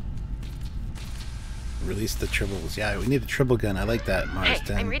 Release the tribbles. Yeah, we need a tribble gun. I like that, Mars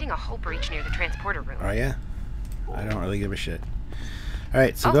 10. I'm reading a hull breach near the transporter room. Are ya? I don't really give a shit.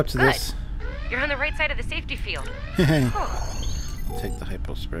 Alright, so go up to good. this. You're on the right side of the safety field. Take the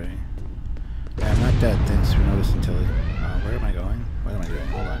hypo spray. Yeah, I'm not dead. Thanks for noticing, Tilly. Where am I going? What am I doing?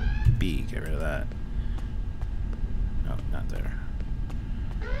 Hold on. B. Get rid of that. No, not there.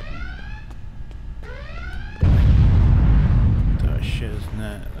 Oh shit, isn't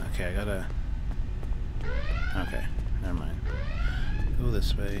that? Okay, I gotta... Okay, never mind. Go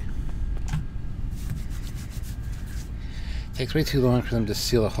this way. Takes way too long for them to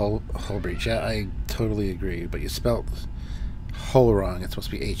seal a hull breach. Yeah, I totally agree. But you spelled hull wrong. It's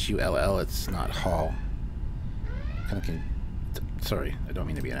supposed to be H-U-L-L. It's not hull. Kind of sorry, I don't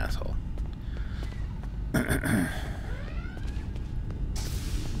mean to be an asshole.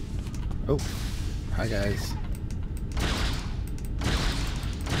 Oh, hi guys.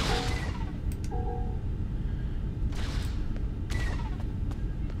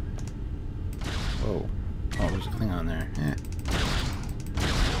 Whoa. Oh, there's a Klingon there. Eh.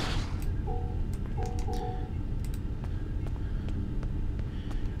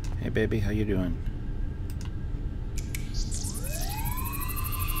 Hey baby, how you doing?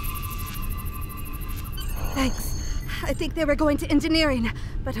 Thanks. I think they were going to engineering.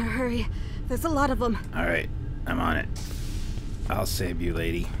 Better hurry. There's a lot of them. Alright, I'm on it. I'll save you,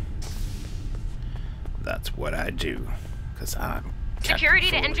 lady. That's what I do. Because I'm Captain Security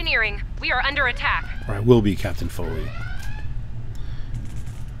Foley. to engineering. We are under attack. Or I will be Captain Foley.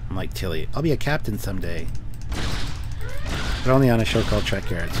 I'm like Tilly. I'll be a captain someday. But only on a show called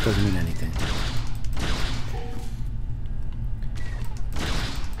Trekyards. Doesn't mean anything.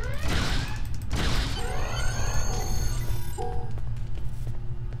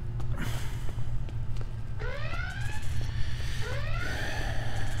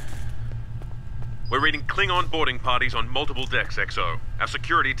 We're reading Klingon boarding parties on multiple decks, XO. Our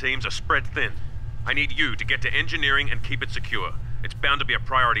security teams are spread thin. I need you to get to engineering and keep it secure. It's bound to be a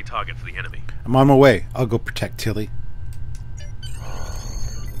priority target for the enemy. I'm on my way. I'll go protect Tilly.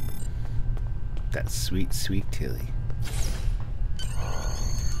 That sweet, sweet Tilly.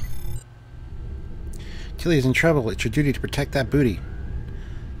 Tilly is in trouble. It's your duty to protect that booty.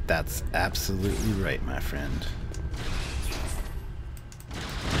 That's absolutely right, my friend.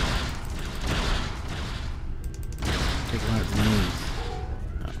 Take one of the knees.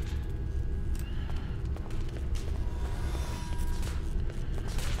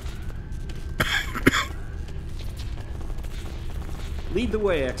 Lead the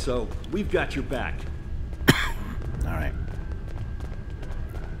way, XO. We've got your back. Alright.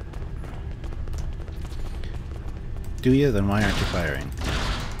 Do you? Then why aren't you firing?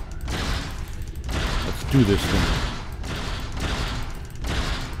 Let's do this thing.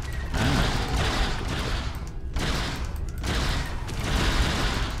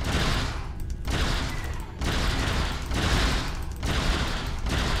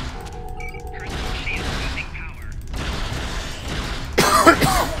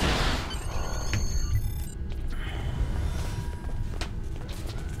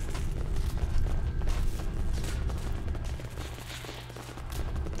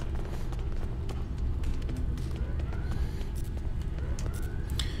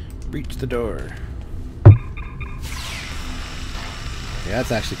 Breach the door. Yeah,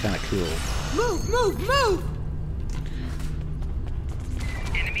 that's actually kind of cool. Move, move, move!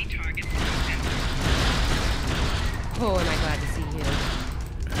 Enemy target. Oh, am I glad to see you.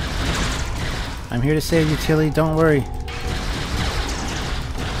 I'm here to save you, Tilly. Don't worry.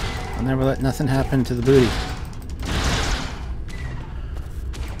 I'll never let nothing happen to the booty.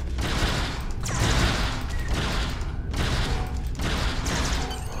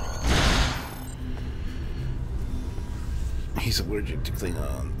 He's allergic to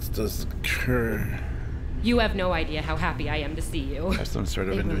Klingons. Does occur. You have no idea how happy I am to see you. Have some sort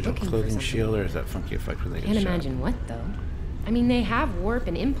of individual clothing shield, or is that funky effect when they get Can't shot? imagine what, though. I mean, they have warp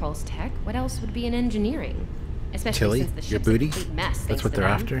and impulse tech. What else would be in engineering? Especially Tilly, since the your ship's booty? a complete mess. That's thanks what to they're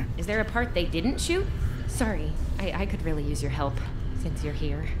them. after? Is there a part they didn't shoot? Sorry, I could really use your help since you're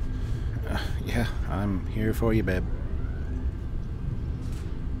here. Yeah, I'm here for you, babe.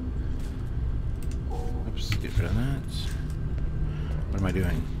 Oops, get rid of that. What am I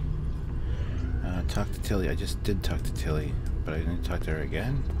doing? Talk to Tilly. I just did talk to Tilly, but I didn't talk to her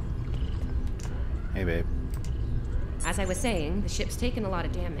again. Hey, babe. As I was saying, the ship's taken a lot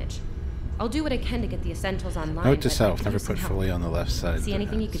of damage. I'll do what I can to get the essentials online. Note to but I self, could never use some put help. Foley on the left side. See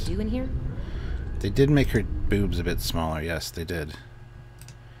anything you could do in here? They did make her boobs a bit smaller. Yes, they did.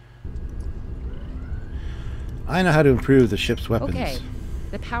 I know how to improve the ship's weapons. Okay.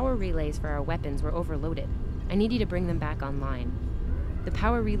 The power relays for our weapons were overloaded. I need you to bring them back online. The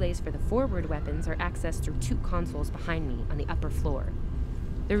power relays for the forward weapons are accessed through 2 consoles behind me on the upper floor.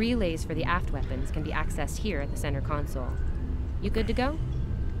 The relays for the aft weapons can be accessed here at the center console. You good to go?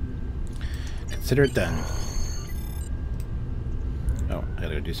 Consider it done. Oh, I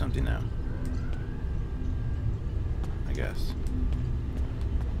gotta go do something now. I guess.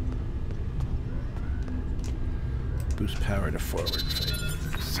 Boost power to forward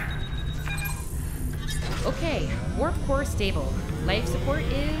phase. Okay, warp core stable. Life support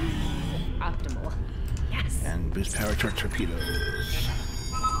is optimal. Yes. And boost power to our torpedoes.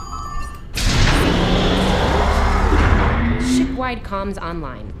 Ship-wide comms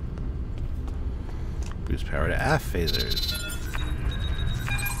online. Boost power to aft phasers.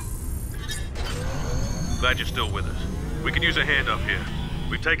 Glad you're still with us. We could use a hand up here.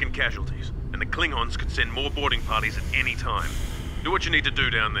 We've taken casualties, and the Klingons could send more boarding parties at any time. Do what you need to do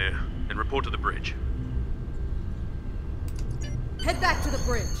down there, and report to the bridge. Head back to the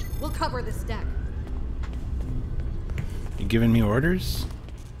bridge. We'll cover this deck. You giving me orders?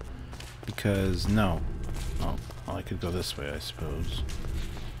 Because no. Oh, well, I could go this way, I suppose.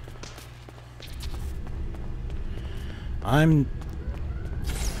 I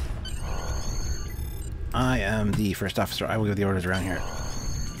am the first officer. I will give the orders around here.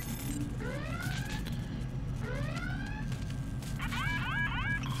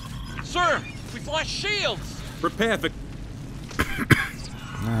 Sir, we've lost shields. Prepare for...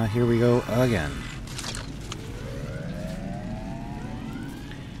 Here we go again.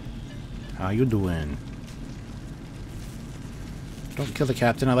 How you doing? Don't kill the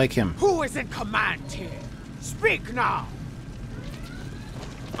captain, I like him. Who is in command here? Speak now!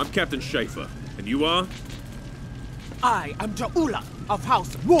 I'm Captain Schaefer, and you are? I am Ja'ula of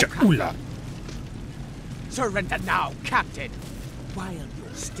House Walker. Ja'ula. Surrender now, Captain, while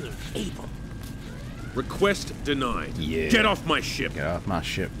you're still able. Request denied. Yeah. Get off my ship. Get off my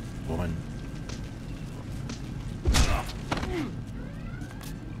ship, woman.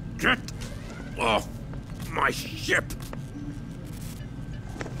 Get off my ship.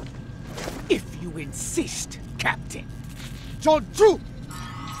 If you insist, Captain. Joju!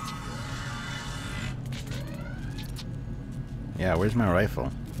 Yeah, where's my rifle?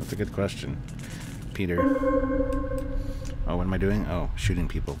 That's a good question. Peter. Oh, what am I doing? Oh, shooting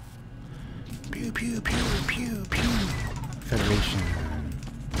people. Pew, pew, pew, pew, pew. Federation.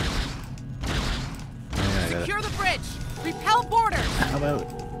 Oh, yeah, I got it. Secure the bridge! Repel boarders! How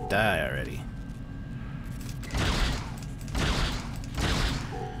about die already?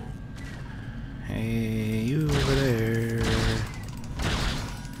 Hey, you over there.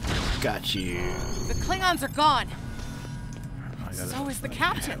 Got you. The Klingons are gone. So is the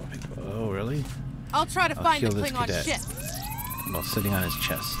captain. Oh, really? I'll try to find the kill this Klingon cadet ship. while sitting on his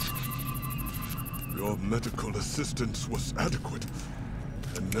chest. Your medical assistance was adequate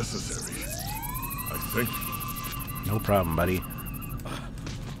and necessary. I thank you. No problem, buddy.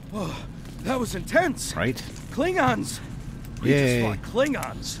 Oh, that was intense. Right? Klingons. We Yay. just fought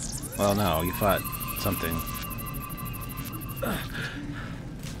Klingons. Well, no, you fought something.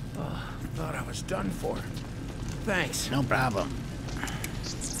 Thought I was done for. Thanks. No problem.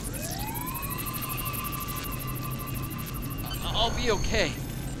 I'll be okay.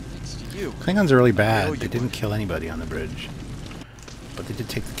 Thanks to you. Klingons are really bad. They didn't kill anybody on the bridge. But they did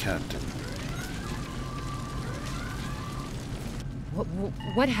take the captain.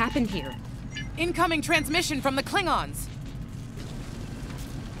 What happened here? Incoming transmission from the Klingons.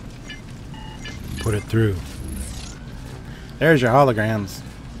 Put it through. There's your holograms.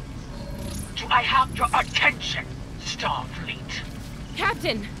 Do I have your attention, Starfleet?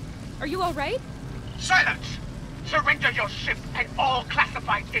 Captain, are you all right? Silence! Surrender your ship and all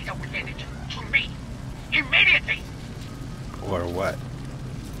classified data within it to me. Immediately! Or what?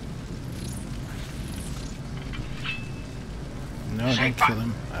 No, don't kill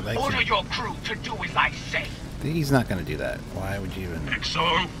him. I like Order him. your crew to do as I say. He's not going to do that. Why would you even...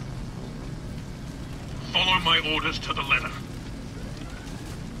 XO, follow my orders to the letter.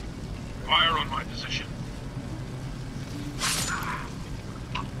 Fire on my position.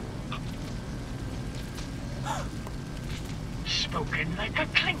 Spoken like a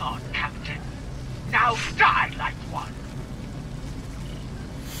Klingon, Captain. Now die like one.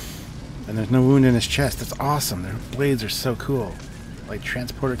 And there's no wound in his chest. That's awesome. Their blades are so cool. Like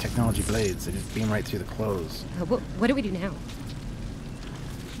transporter technology blades. They just beam right through the clothes. What do we do now?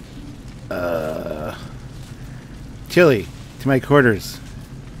 Tilly, to my quarters.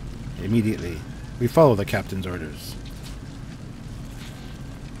 Immediately. We follow the captain's orders.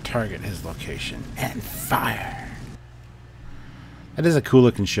 Target his location and fire. That is a cool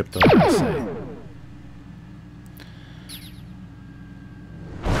looking ship though, I gotta say.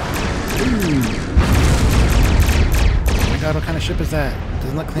 Oh my god, what kind of ship is that?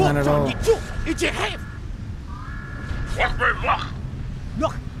 Doesn't look Klingon at all.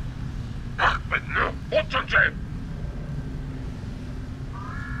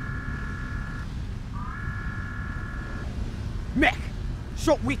 Mech,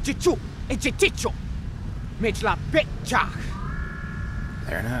 so we chichu, echeticho, mechla betcha.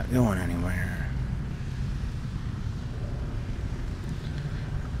 They're not going anywhere.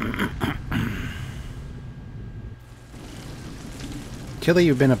 Tilly,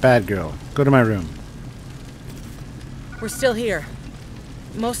 you've been a bad girl. Go to my room. We're still here.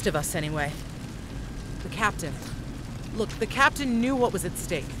 Most of us, anyway. The captain. Look, the captain knew what was at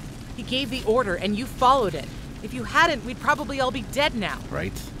stake. He gave the order, and you followed it. If you hadn't, we'd probably all be dead now.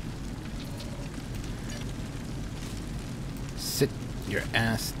 Right? Sit your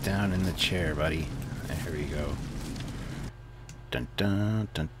ass down in the chair, buddy. Here we go. Dun dun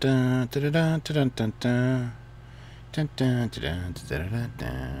dun dun dun dun dun dun dun. Dun, dun, dun, dun, dun,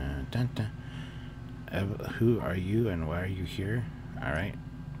 dun, dun, dun. Who are you and why are you here? Alright.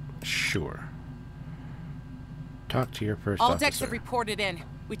 Sure. Talk to your first officer. All decks have reported in.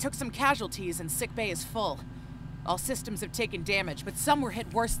 We took some casualties and sick bay is full. All systems have taken damage, but some were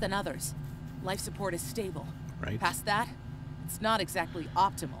hit worse than others. Life support is stable. Right. Past that, it's not exactly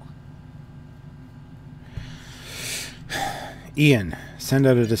optimal. Ian, send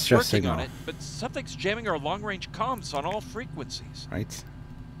out a distress Working signal. on it, but something's jamming our long-range comms on all frequencies. Right.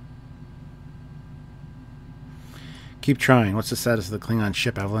 Keep trying. What's the status of the Klingon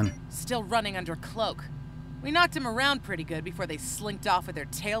ship, Evelyn? Still running under cloak. We knocked him around pretty good before they slinked off with their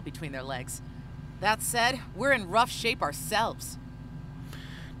tail between their legs. That said, we're in rough shape ourselves.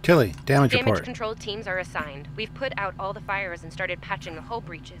 Tilly, damage report. Damage control teams are assigned. We've put out all the fires and started patching the hull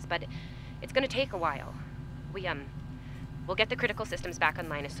breaches, but it's gonna take a while. We'll get the critical systems back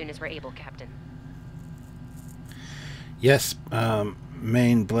online as soon as we're able, Captain. Yes,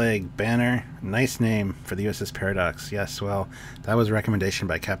 Main Blag Banner. Nice name for the USS Paradox. Yes, well, that was a recommendation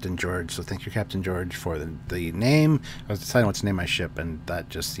by Captain George, so thank you, Captain George, for the name. I was deciding what to name my ship, and that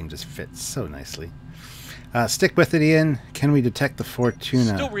just seemed to fit so nicely. Stick with it, Ian. Can we detect the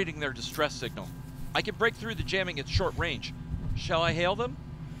Fortuna? Still reading their distress signal. I can break through the jamming at short range. Shall I hail them?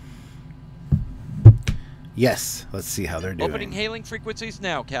 Yes. Let's see how they're doing. Opening hailing frequencies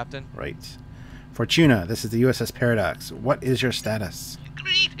now, Captain. Right. Fortuna, this is the USS Paradox. What is your status?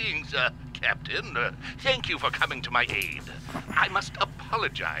 Greetings, Captain. Thank you for coming to my aid. I must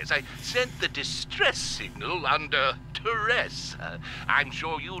apologize. I sent the distress signal under duress. I'm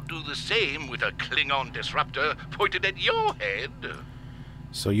sure you'll do the same with a Klingon disruptor pointed at your head.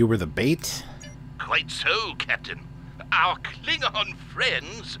 So you were the bait? Quite so, Captain. Our Klingon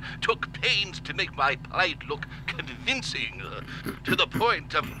friends took pains to make my plight look convincing, to the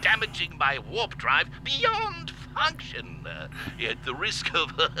point of damaging my warp drive beyond function. At the risk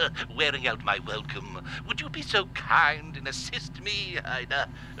of wearing out my welcome, would you be so kind and assist me? I'd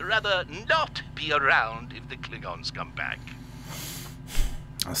rather not be around if the Klingons come back.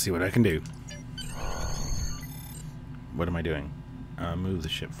 I'll see what I can do. What am I doing? Move the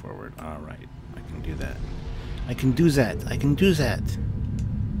ship forward. All right, I can do that. I can do that. I can do that.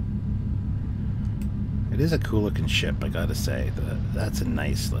 It is a cool looking ship, I gotta say. That's a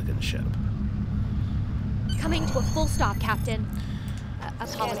nice looking ship. Coming to a full stop, Captain.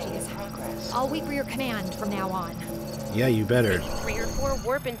 Apologies. I'll wait for your command from now on. Yeah, you better. 3 or 4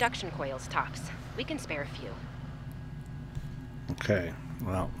 warp induction coils tops. We can spare a few. Okay.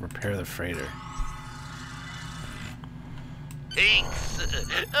 Well, repair the freighter. Thanks.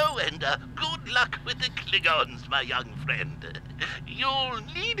 Oh, and good luck with the Klingons, my young friend. You'll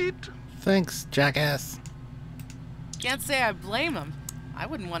need it. Thanks, jackass. Can't say I blame him. I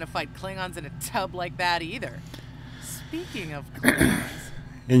wouldn't want to fight Klingons in a tub like that either. Speaking of Klingons...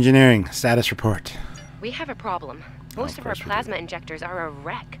 Engineering, status report. We have a problem. Most of our plasma injectors are a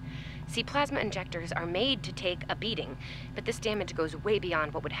wreck. See, plasma injectors are made to take a beating, but this damage goes way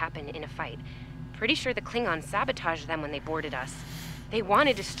beyond what would happen in a fight. Pretty sure the Klingons sabotaged them when they boarded us. They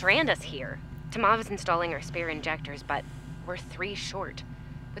wanted to strand us here. Tamava's installing our spare injectors, but we're 3 short.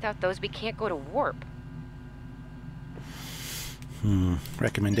 Without those, we can't go to warp.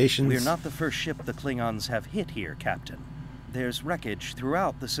 Recommendations? We're not the first ship the Klingons have hit here, Captain. There's wreckage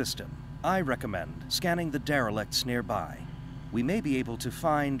throughout the system. I recommend scanning the derelicts nearby. We may be able to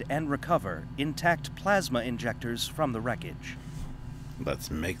find and recover intact plasma injectors from the wreckage. Let's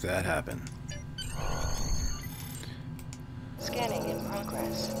make that happen. Scanning in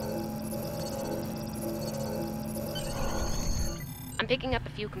progress. I'm picking up a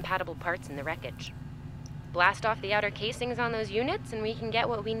few compatible parts in the wreckage. Blast off the outer casings on those units and we can get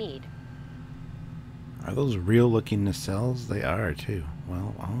what we need. Are those real looking nacelles? They are too.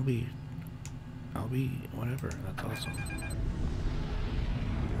 Well, I'll be whatever. That's awesome.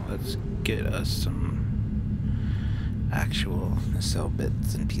 Let's get us some actual nacelle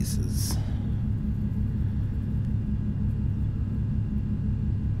bits and pieces.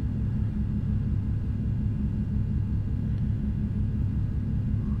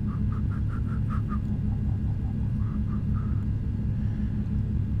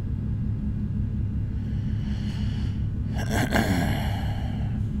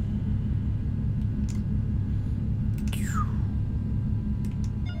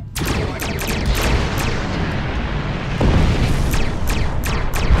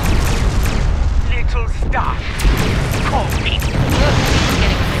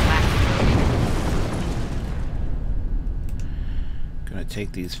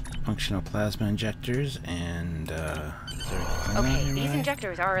 Take these functional plasma injectors and okay, these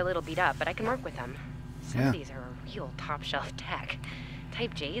injectors are a little beat up, but I can work with them. Some of these are a real top-shelf tech.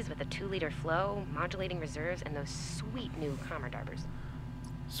 Type J's with a 2-liter flow, modulating reserves, and those sweet new Commodarbers.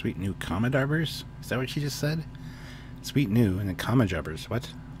 Sweet new Commodarbers? Is that what you just said? Sweet new and then Commodarbers.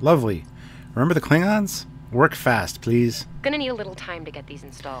 What? Lovely. Remember the Klingons? Work fast, please. Gonna need a little time to get these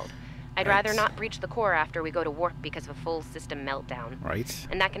installed. I'd rather not breach the core after we go to warp because of a full system meltdown. Right.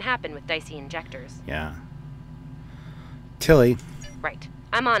 And that can happen with dicey injectors. Yeah. Tilly. Right.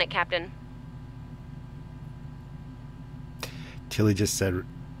 I'm on it, Captain. Tilly just said,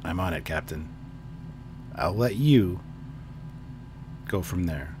 I'm on it, Captain. I'll let you go from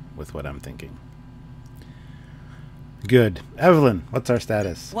there with what I'm thinking. Good. Evelyn, what's our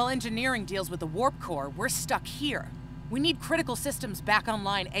status? While engineering deals with the warp core, we're stuck here. We need critical systems back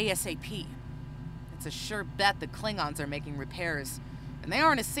online ASAP. It's a sure bet the Klingons are making repairs, and they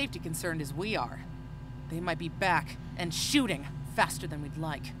aren't as safety concerned as we are. They might be back and shooting faster than we'd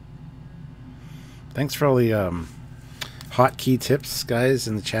like. Thanks for all the hotkey tips, guys,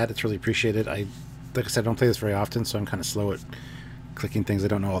 in the chat. It's really appreciated. Like I said, I don't play this very often, so I'm kind of slow at clicking things. I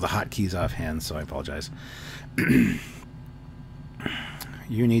don't know all the hotkeys offhand, so I apologize.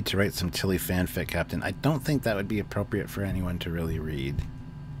 You need to write some Tilly fanfic, Captain. I don't think that would be appropriate for anyone to really read.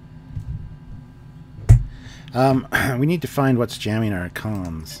 We need to find what's jamming our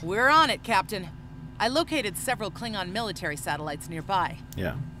comms. We're on it, Captain. I located several Klingon military satellites nearby.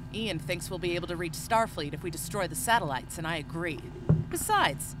 Yeah. Ian thinks we'll be able to reach Starfleet if we destroy the satellites, and I agree.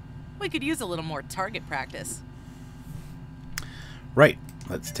 Besides, we could use a little more target practice. Right.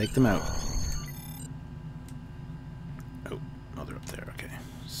 Let's take them out. Oh, they're up there. Okay.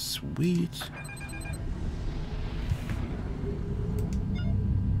 Sweet.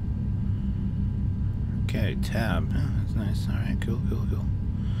 Okay, tab. Oh, that's nice. Alright, cool.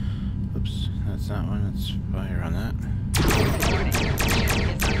 Oops, that's not one. Let's fire on that.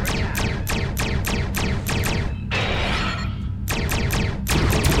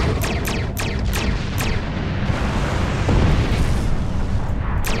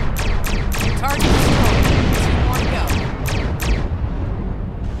 Target destroyed. 2 more to go.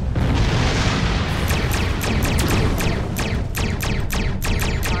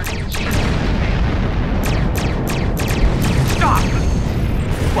 Stop!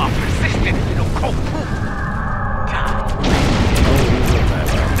 You are persistent, little cold.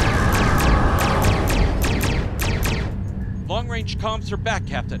 Long-range comms are back,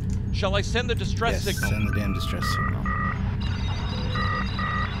 Captain. Shall I send the distress signal? Send the damn distress signal.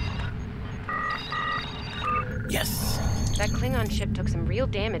 Yes. That Klingon ship took some real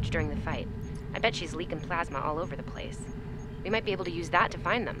damage during the fight. I bet she's leaking plasma all over the place. We might be able to use that to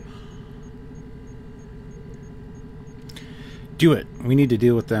find them. Do it. We need to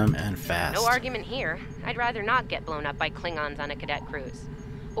deal with them and fast. No argument here. I'd rather not get blown up by Klingons on a cadet cruise.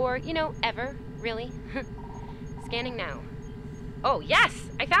 Or, you know, ever, really. Scanning now. Oh, yes!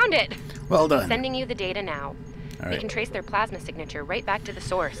 I found it! Well done. Sending you the data now. All We right. can trace their plasma signature right back to the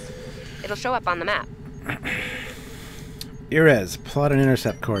source. It'll show up on the map. Irez, plot an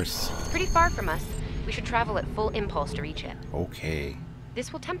intercept course. It's pretty far from us. We should travel at full impulse to reach it. Okay.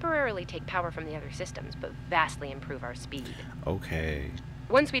 This will temporarily take power from the other systems, but vastly improve our speed. Okay.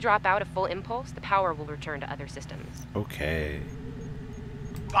 Once we drop out of full impulse, the power will return to other systems. Okay.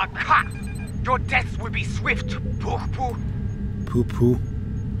 Baka! Your death will be swift, Poo-Poo. Poo-poo.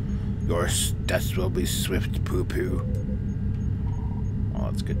 Your death will be swift, poo-poo. Well,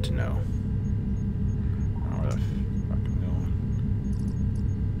 that's good to know. Where the fuck am I going?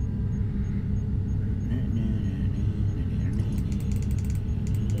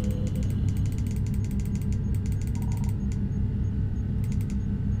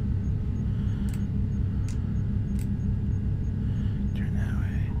 Turn that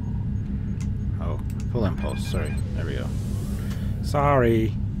way. Oh, full impulse. Sorry. There we go.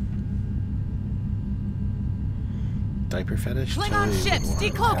 Sorry. Diaper fetish? Klingon Totally ships, warm.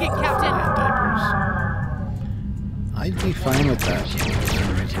 decloaking, Captain! And diapers. I'd be fine with that.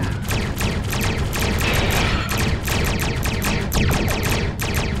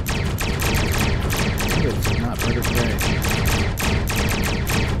 It's not bird of prey.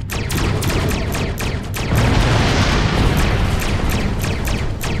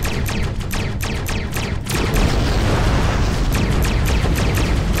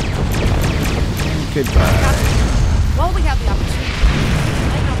 Goodbye. While we have the opportunity, it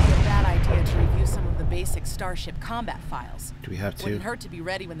might not be a bad idea to review some of the basic Starship combat files. Do we have to? Wouldn't hurt to be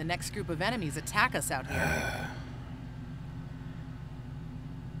ready when the next group of enemies attack us out here.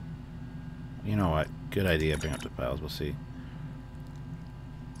 You know what? Good idea. Bring up the files. We'll see.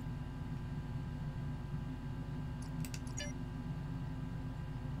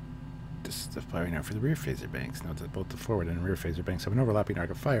 This is the firing arc for the rear phaser banks. Note that both the forward and rear phaser banks have an overlapping arc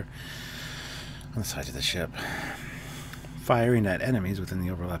of fire on the side of the ship. Firing at enemies within the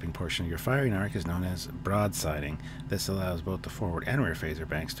overlapping portion of your firing arc is known as broadsiding. This allows both the forward and rear phaser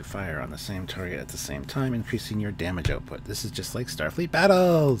banks to fire on the same target at the same time, increasing your damage output. This is just like Starfleet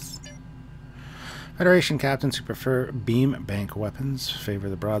battles! Federation captains who prefer beam bank weapons favor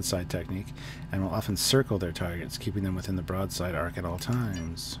the broadside technique and will often circle their targets, keeping them within the broadside arc at all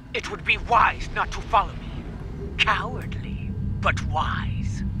times. It would be wise not to follow me. Cowardly, but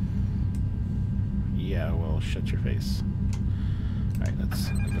wise. Yeah, well, shut your face. Alright, let's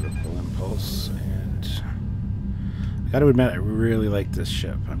go to full impulse, and I gotta admit, I really like this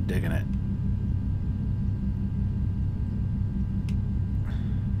ship. I'm digging it.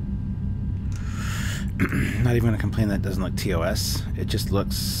 Not even gonna complain that it doesn't look TOS. It just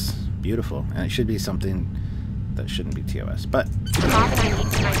looks beautiful, and it should be something that shouldn't be TOS. But Mom and I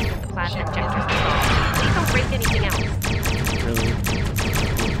need time to get the plasma injectors installed. Please don't break anything else. really,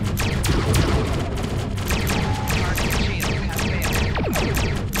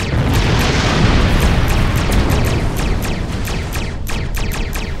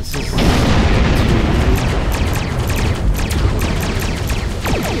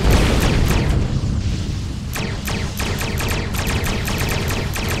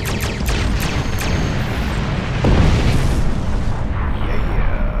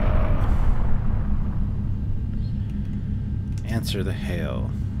 answer the hail.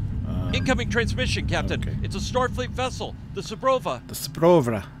 Incoming transmission, Captain. Okay. It's a Starfleet vessel, the Sabrova. The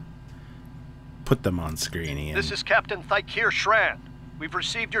Sprovra. Put them on screen, Ian. This is Captain Trekyard Shran. We've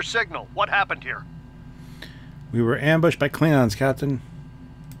received your signal. What happened here? We were ambushed by Klingons, Captain.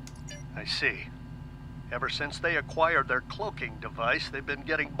 I see. Ever since they acquired their cloaking device, they've been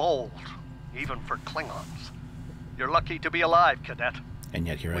getting bold, even for Klingons. You're lucky to be alive, Cadet. And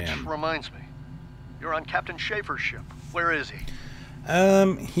yet here I am. Which reminds me, you're on Captain Schaefer's ship. Where is he?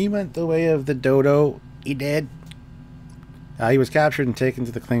 He went the way of the Dodo. He did. He was captured and taken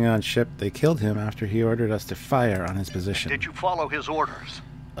to the Klingon ship. They killed him after he ordered us to fire on his position. Did you follow his orders?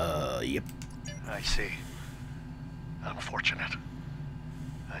 Yep. I see. Unfortunate.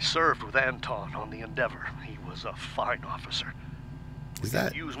 I served with Anton on the Endeavor. He was a fine officer. Is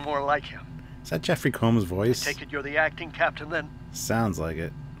that... Use more like him. Is that Jeffrey Combs' voice? Take it you're the acting captain, then? Sounds like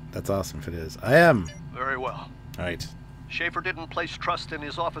it. That's awesome if it is. I am. Very well. All right. Schaefer didn't place trust in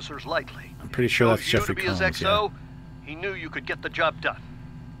his officers lightly. I'm pretty sure that's Chose you Jeffrey to be his Combs, XO, yeah. he knew you could get the job done.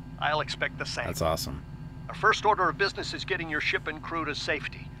 I'll expect the same. That's awesome. Our first order of business is getting your ship and crew to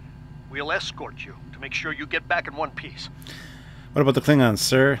safety. We'll escort you to make sure you get back in one piece. What about the Klingons,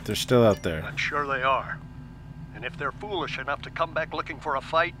 sir? They're still out there. I'm sure they are. And if they're foolish enough to come back looking for a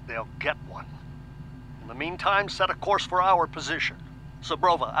fight, they'll get one. In the meantime, set a course for our position.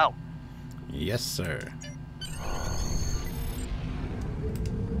 Zabrova, out. Yes, sir.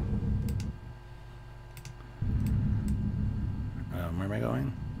 Where am I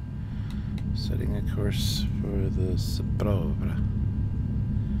going? Setting a course for the Zabrova.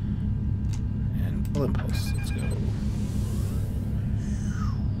 And full impulse. Let's go.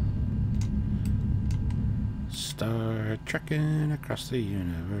 Star trekking across the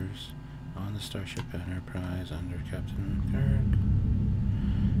universe on the Starship Enterprise under Captain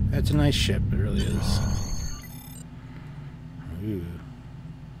Kirk. It's a nice ship, it really is. Ooh.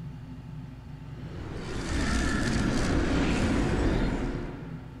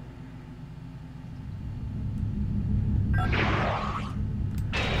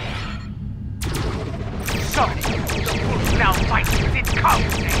 So, the wolf now fights with its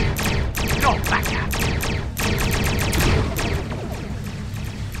coward. No backup.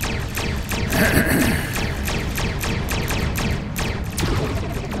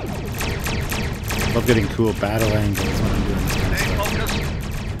 Love getting cool battle angles when I'm doing this kind of Stay stuff. focused.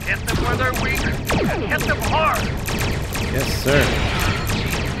 Hit them where they're weak and hit them hard. Yes, sir.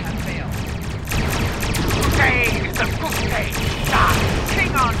 Today is a good day.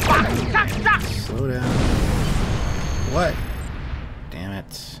 Hang on, back. Slow down. What? Damn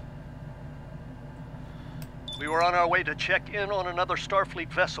it. We were on our way to check in on another Starfleet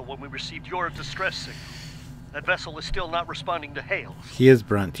vessel when we received your distress signal. That vessel is still not responding to hails. He is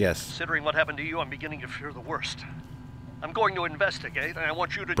Brunt, yes. Considering what happened to you, I'm beginning to fear the worst. I'm going to investigate, and I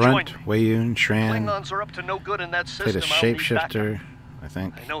want you to Brunt, join me. Wayun, Tran. Klingons are up to no good in that system. Played a I'll need shapeshifter, backup. I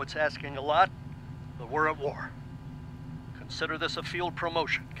think. I know it's asking a lot, but we're at war. Consider this a field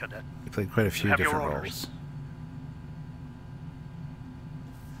promotion, Cadet. He played quite a few You have your different orders. roles.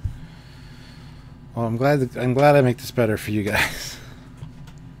 Well, I'm glad I make this better for you guys.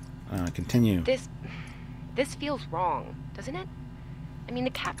 Continue. This feels wrong, doesn't it? I mean, the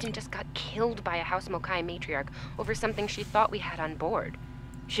captain just got killed by a House Mokai matriarch over something she thought we had on board.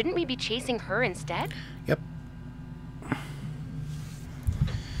 Shouldn't we be chasing her instead? Yep.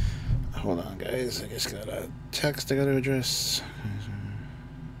 Hold on, guys. I just got a text I got to address.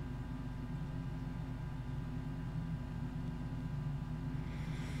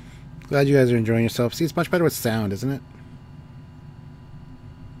 Glad you guys are enjoying yourself. See, it's much better with sound, isn't it?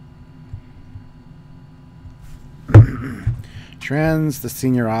 Tran's the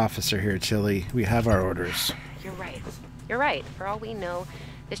senior officer here, Chili. We have our orders. You're right. You're right. For all we know,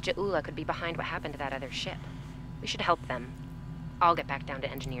 this Ja'ula could be behind what happened to that other ship. We should help them. I'll get back down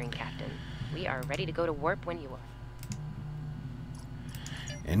to engineering, Captain. We are ready to go to warp when you are.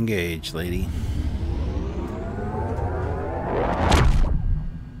 Engage, lady.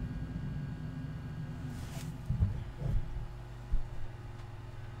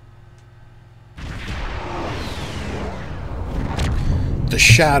 The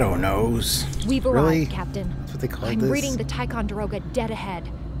Shadow knows. We've arrived, Really? Captain. That's what they call I'm this? reading the Ticonderoga dead ahead.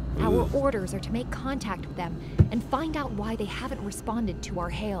 Our Ooh. orders are to make contact with them and find out why they haven't responded to our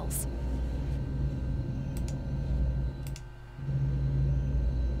hails.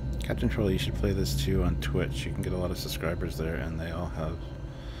 Captain Troll, you should play this too on Twitch. You can get a lot of subscribers there, and they all have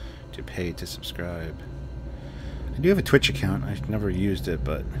to pay to subscribe. I do have a Twitch account. I've never used it,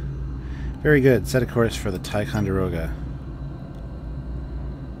 but very good. Set a course for the Ticonderoga.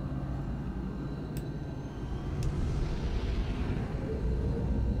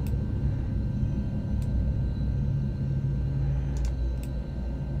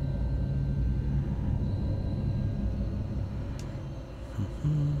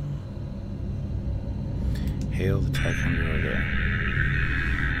 Hail the Ticonderoga.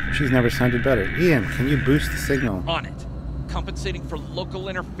 She's never sounded better. Ian, can you boost the signal? On it. Compensating for local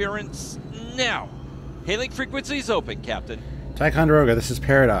interference now. Hailing frequencies open, Captain. Ticonderoga, this is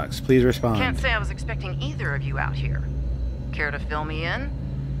Paradox. Please respond. Can't say I was expecting either of you out here. Care to fill me in?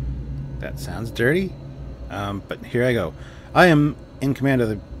 That sounds dirty. But here I go. I am in command of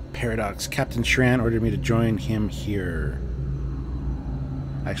the Paradox. Captain Shran ordered me to join him here.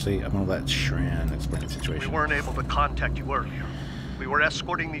 Actually, I'm going to let Shran explain the We situation. weren't able to contact you earlier. We were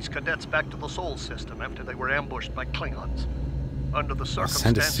escorting these cadets back to the Sol system after they were ambushed by Klingons. Under the I'll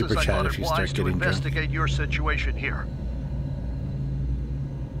send a circumstances, super I chat thought if it you start wise to getting drunk. investigate your situation here.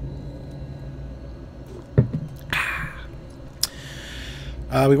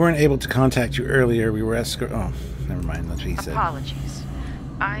 We weren't able to contact you earlier. We were Oh, never mind. That's what he said. Apologies.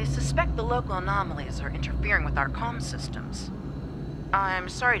 I suspect the local anomalies are interfering with our comm systems. I'm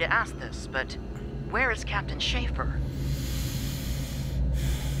sorry to ask this, but where is Captain Schaefer?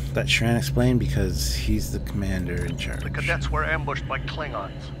 That Shran explained because he's the commander in charge. The cadets were ambushed by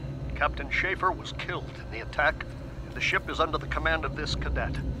Klingons. Captain Schaefer was killed in the attack, and the ship is under the command of this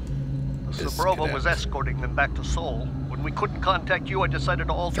cadet. The Subrova was escorting them back to Seoul. When we couldn't contact you, I decided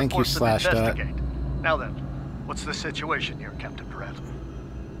to alter course and investigate. Now then, what's the situation here, Captain Perret?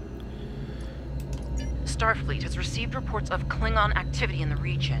 Starfleet has received reports of Klingon activity in the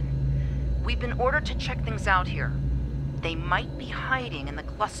region. We've been ordered to check things out here. They might be hiding in the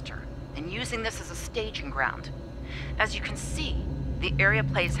cluster and using this as a staging ground. As you can see, the area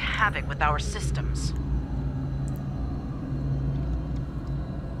plays havoc with our systems.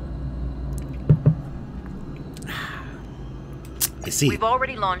 I see. We've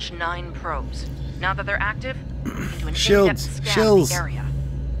already launched 9 probes. Now that they're active, we can do an Shields. in-depth scan Shields. of the area.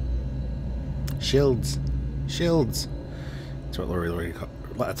 Shields. Shields. That's what Lori Loaded.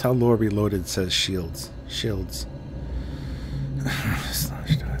 That's how Lori Loaded says shields. Shields.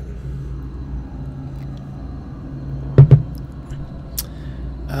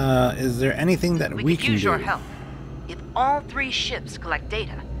 Is there anything that we could can use do? your help. If all 3 ships collect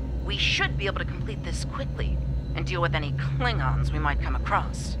data, we should be able to complete this quickly and deal with any Klingons we might come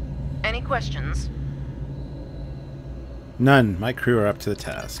across. Any questions? None. My crew are up to the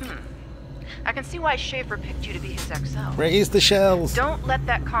task. I can see why Schaefer picked you to be his XO. Raise the shells. Don't let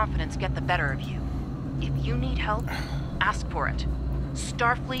that confidence get the better of you. If you need help, ask for it.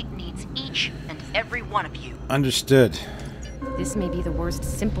 Starfleet needs each and every one of you. Understood. This may be the worst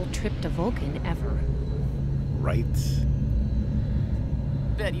simple trip to Vulcan ever. Right.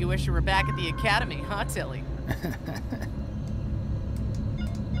 Bet you wish you were back at the academy, huh, Tilly?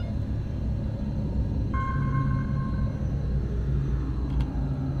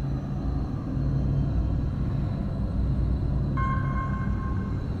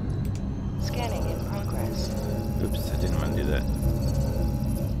 Scanning in progress. Oops, I didn't want to do that.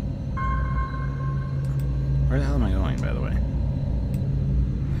 Where the hell am I going, by the way?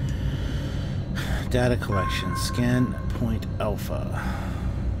 Data collection. Scan point alpha.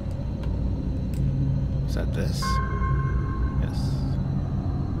 Is that this? Yes.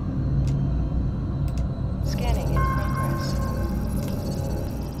 Scanning in progress.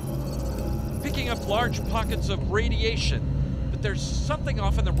 Picking up large pockets of radiation, but there's something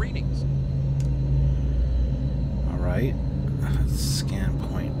off in the readings. Alright. Scan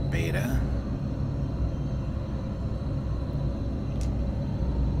point beta.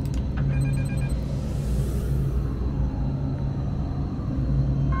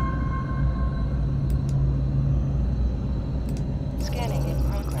 Scanning in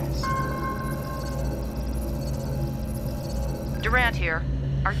progress. Durant here.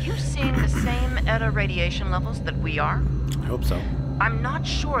 Are you seeing the same ETA radiation levels that we are? I hope so. I'm not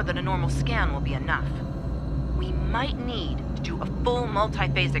sure that a normal scan will be enough. We might need to do a full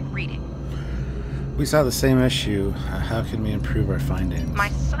multiphasic reading. We saw the same issue. How can we improve our findings? My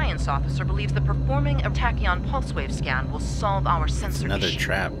science officer believes that performing a tachyon pulse wave scan will solve our sensor Another issue.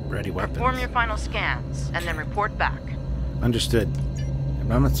 trap. Ready weapons. Perform your final scans and then report back. Understood.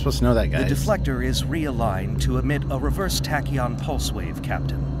 I'm not supposed to know that, guys. The deflector is realigned to emit a reverse tachyon pulse wave,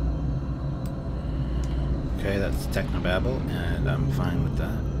 Captain. Okay, that's technobabble, and I'm fine with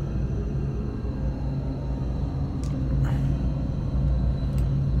that.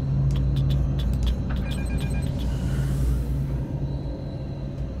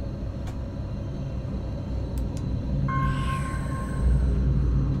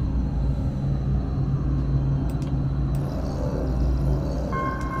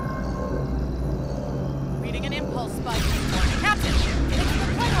 Reading an impulse spike. Captain, it's the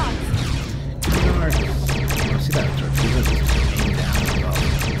Klingons! See that torpedo just aimed down above.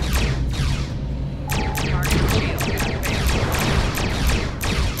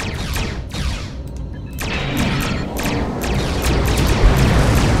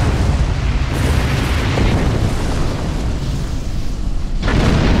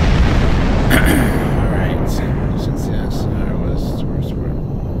 Alright, since the SR was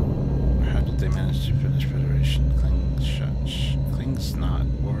how did they manage to finish Federation? Kling's not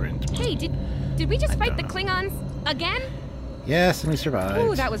war into. Hey, did we just fight the Klingons again? Yes, and we survived.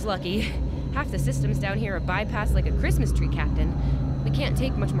 Ooh, that was lucky. Half the systems down here are bypassed like a Christmas tree, Captain. We can't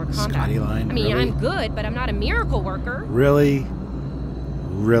take much more combat. Scotty line, I mean, really? I'm good, but I'm not a miracle worker. Really?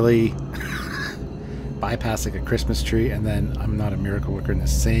 Really? Bypassing a Christmas tree and then I'm not a miracle worker in the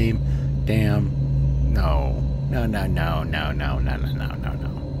same damn... No. No.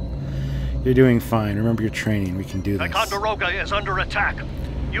 You're doing fine. Remember your training. We can do this. Ticonderoga is under attack.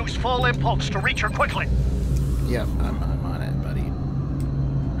 Use full impulse to reach her quickly. Yep, I'm on it, buddy.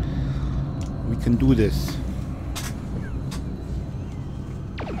 We can do this.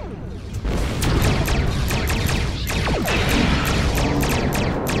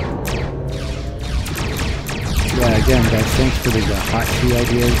 Again, guys, thanks for the hotkey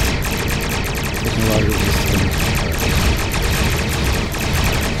ideas. Taking a lot of these things.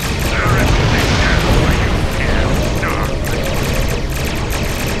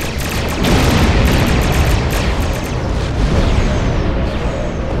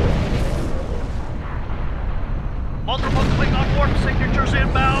 Multiple Klingon warp signatures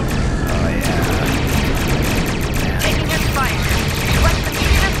inbound. Oh, yeah. Taking its fire. Request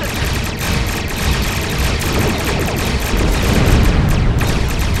immediate assistance.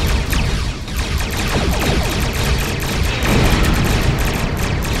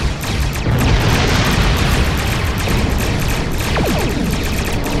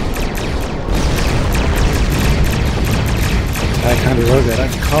 Trekyards,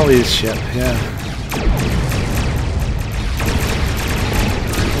 that's Colley's ship, yeah.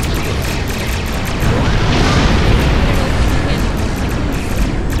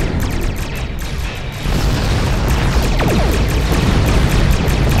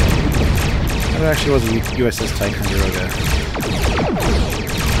 That actually was a USS Ticonderoga.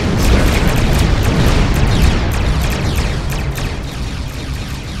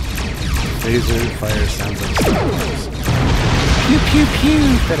 Phaser fire sounds like Star Wars. Pew pew pew,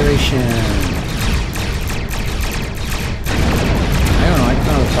 Federation! I don't know, I don't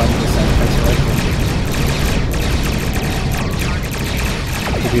have a problem with the sound effects, I like them.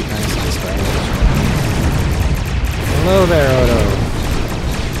 They do kind of sound Star Wars. Hello there, Odo.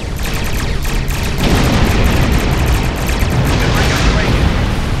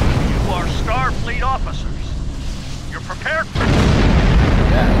 Starfleet officers. You're prepared for it?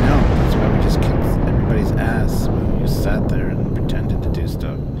 Yeah, I know. That's why we just kicked everybody's ass when you sat there and pretended to do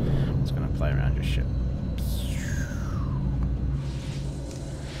stuff. It's gonna fly around your ship.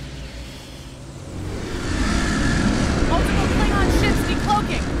 Multiple Klingon ships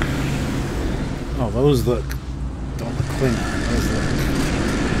decloaking. Oh, those look. Don't look Klingon. Those look.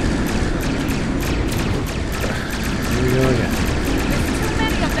 Here we go again.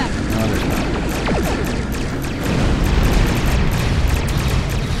 Many of them. No, there's not.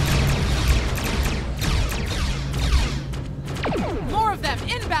 More of them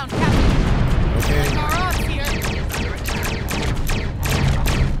inbound, Captain. Okay. Our odds here.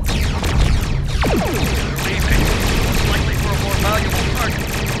 Most likely for a more valuable target.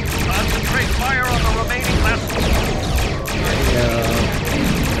 Concentrate fire on the remaining vessels.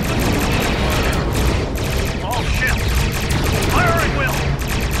 All ships. Firing will.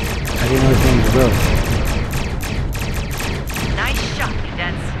 I didn't know things will. Nice shot,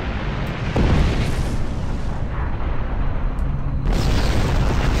 cadets.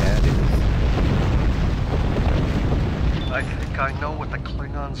 Yeah, it I think I know what the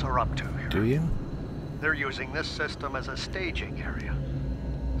Klingons are up to here. is. Do you? They're using this system as a staging area.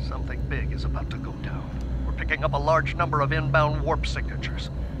 Something big is about to go down. We're picking up a large number of inbound warp signatures.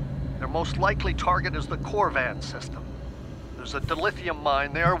 Their most likely target is the Corvan system. There's a dilithium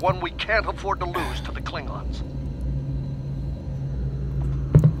mine there, one we can't afford to lose to the Klingons.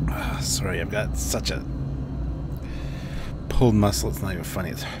 Sorry, I've got such a pulled muscle, it's not even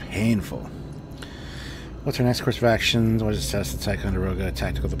funny, it's painful. What's our next course of actions? What is the status of Ticonderoga?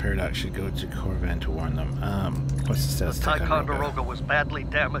 Tactical, the Paradox should go to Corvan to warn them. What's the status of Ticonderoga was badly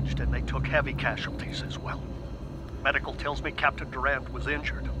damaged and they took heavy casualties as well. Medical tells me Captain Durant was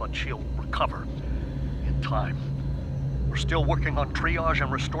injured, but she'll recover in time. We're still working on triage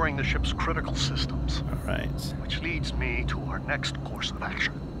and restoring the ship's critical systems. All right. Which leads me to our next course of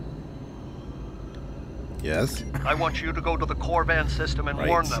action. Yes? I want you to go to the Corvan system and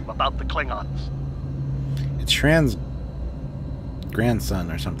warn them about the Klingons. It's Shran's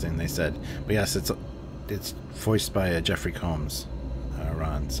grandson or something, they said. But yes, it's voiced by Jeffrey Combs,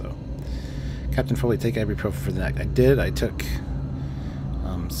 Ron, so. Captain Foley, take ibuprofen for the neck. I did. I took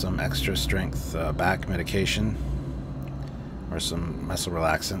some extra strength back medication or some muscle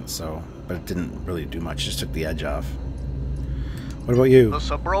relaxant, so, but it didn't really do much, just took the edge off. What about you? The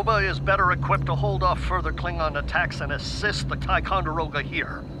Sabroba is better equipped to hold off further Klingon attacks and assist the Ticonderoga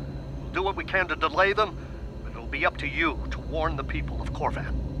here. We'll do what we can to delay them, but it'll be up to you to warn the people of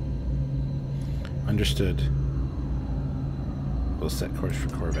Corvan. Understood. We'll set course for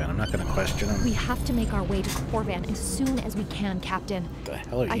Corvan. I'm not going to question him. We have to make our way to Corvan as soon as we can, Captain. What the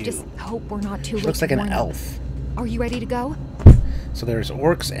hell are you? I just hope we're not too late. She looks like an elf. Are you ready to go? So there's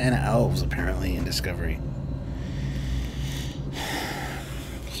orcs and elves apparently in Discovery.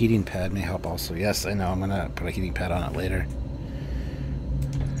 Heating pad may help also. Yes, I know. I'm going to put a heating pad on it later.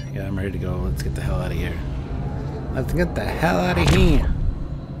 Yeah, I'm ready to go. Let's get the hell out of here. Let's get the hell out of here.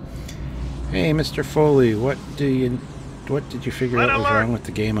 Hey, Mr. Foley, what did you figure out was wrong with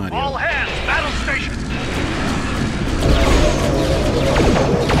the game audio? All hands, battle station!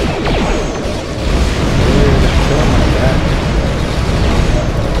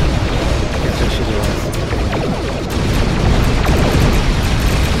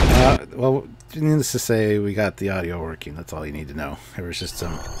 needless to say, we got the audio working. That's all you need to know. There was just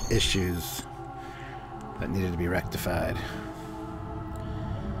some issues that needed to be rectified.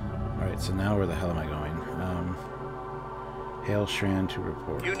 Alright, so now where the hell am I going? Hail Shran to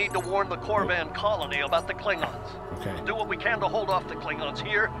report. You need to warn the Corvan colony about the Klingons. Okay. We'll do what we can to hold off the Klingons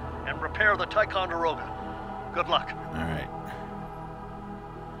here and repair the Ticonderoga. Good luck. Alright.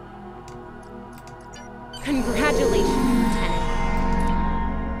 Congratulations, Lieutenant.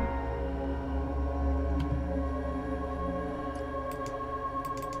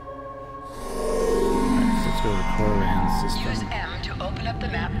 Let's go to the Corvan system. Use M to open up the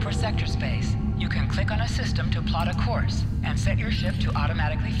map for sector space. You can click on a system to plot a course and set your ship to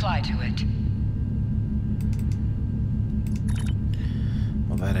automatically fly to it.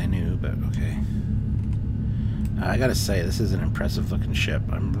 Well, that I knew, but okay. I gotta say, this is an impressive looking ship.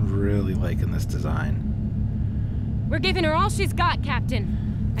 I'm really liking this design. We're giving her all she's got,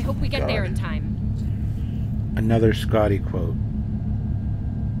 Captain. I hope we get there in time. Another Scotty quote.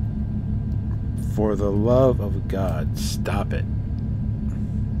 For the love of God, stop it.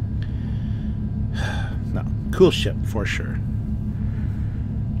 No, cool ship for sure.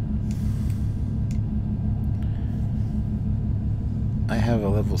 I have a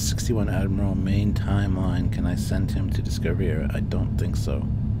level 61 Admiral main timeline. Can I send him to Discovery Era? I don't think so.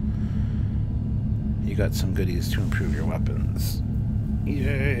 You got some goodies to improve your weapons.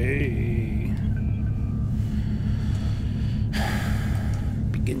 Yay!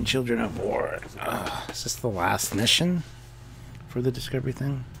 Begin Children of War. Is this the last mission for the Discovery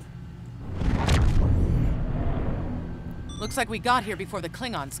thing? Looks like we got here before the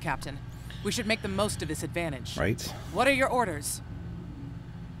Klingons, Captain. We should make the most of this advantage. Right. What are your orders?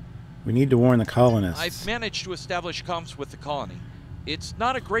 We need to warn the colonists. I've managed to establish comms with the colony. It's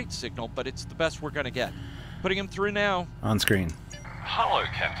not a great signal, but it's the best we're going to get. Putting him through now. On screen. Hello,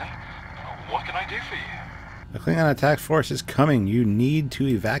 Captain. What can I do for you? The Klingon attack force is coming. You need to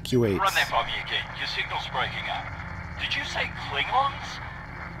evacuate. Run that by me again. Your signal's breaking up. Did you say Klingons?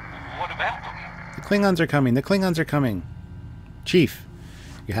 What about them? The Klingons are coming. The Klingons are coming. Chief,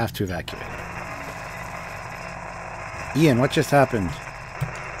 you have to evacuate. Ian, what just happened?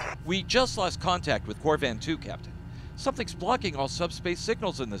 We just lost contact with Corvan 2, Captain. Something's blocking all subspace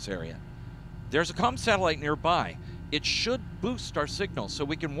signals in this area. There's a comm satellite nearby. It should boost our signal so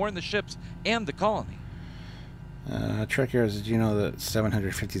we can warn the ships and the colony. Trekyards, did you know that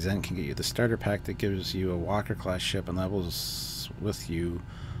 750 Zen can get you the starter pack that gives you a Walker-class ship and levels with you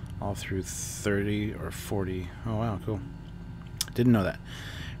all through 30 or 40? Oh, wow, cool. Didn't know that.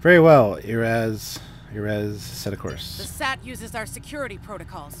 Very well, Irez, set a course. The SAT uses our security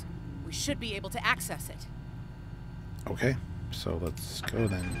protocols. We should be able to access it. Okay, so let's go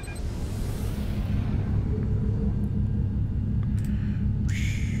then.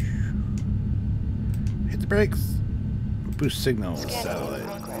 Hit the brakes. Boost signal satellite.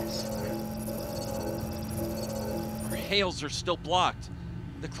 Our hails are still blocked.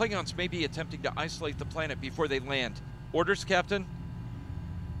 The Klingons may be attempting to isolate the planet before they land. Orders, Captain?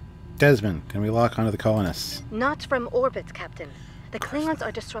 Desmond, can we lock onto the colonists? Not from orbit, Captain. The Klingons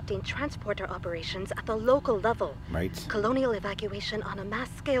are disrupting transporter operations at the local level. Right. Colonial evacuation on a mass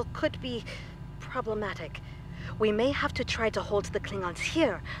scale could be problematic. We may have to try to hold the Klingons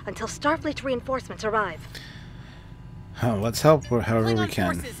here until Starfleet reinforcements arrive. Oh, let's help however Klingon we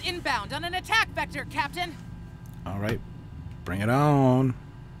can. forces inbound on an attack vector, Captain. All right, bring it on.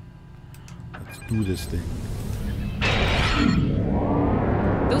 Let's do this thing.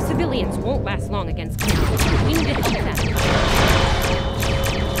 Those civilians won't last long against Klingons. We need to help them.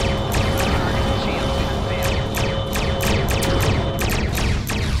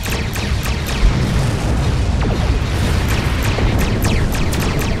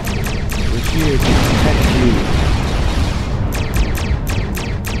 We're here to protect you.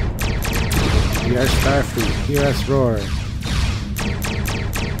 We are Starfleet. Hear us roar.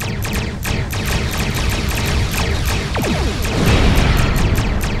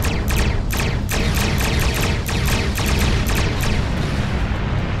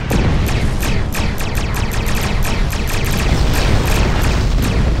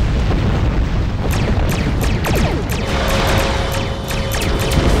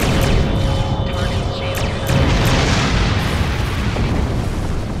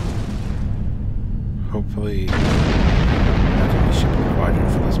 Hopefully, that's only ship in the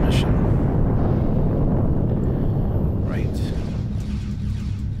quadrant for this mission. Right.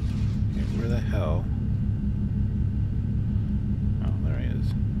 Okay, where the hell? Oh, there he is.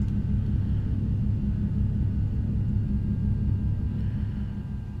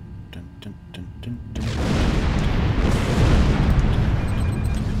 Dun, dun, dun, dun, dun.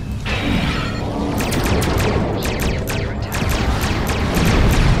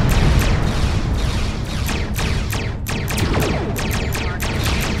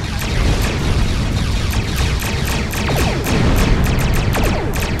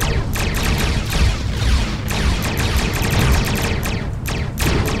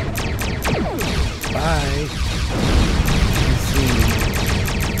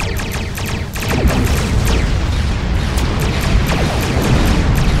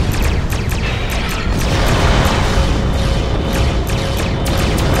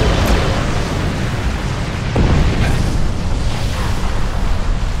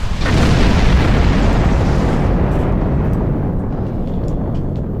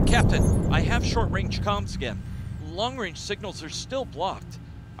 short-range comms again. Long-range signals are still blocked.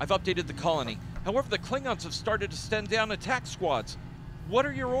 I've updated the colony. However, the Klingons have started to send down attack squads. What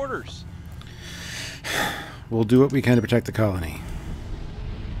are your orders? We'll do what we can to protect the colony.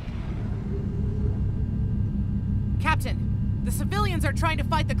 Captain, the civilians are trying to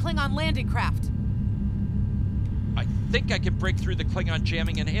fight the Klingon landing craft. I think I can break through the Klingon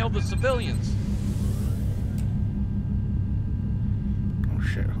jamming and hail the civilians. Oh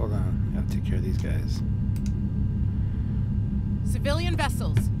shit, hold on. Gotta take care of these guys. Civilian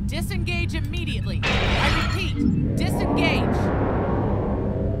vessels, disengage immediately. I repeat, disengage.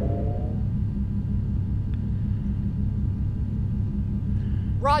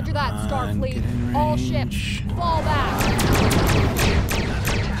 Roger that, Starfleet. All ships, fall back.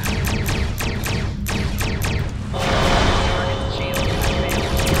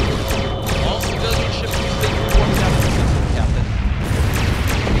 All civilian ships will stay reported out of the system, Captain.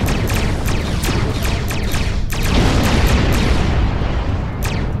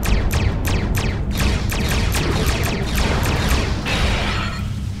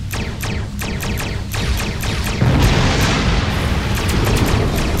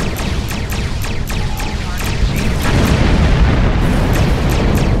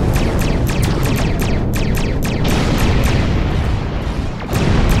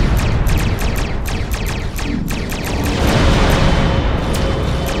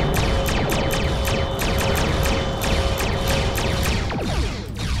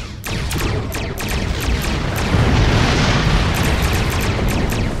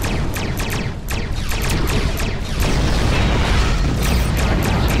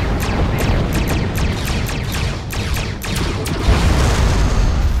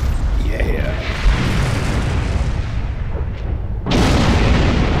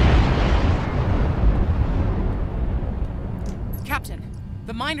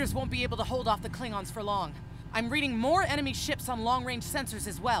 Miners won't be able to hold off the Klingons for long. I'm reading more enemy ships on long-range sensors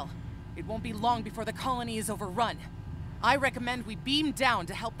as well. It won't be long before the colony is overrun. I recommend we beam down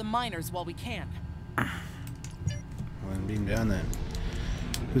to help the miners while we can. Well, then beam down then.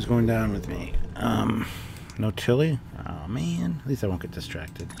 Who's going down with me? No Tilly? Oh man, at least I won't get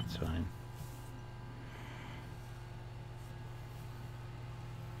distracted. It's fine.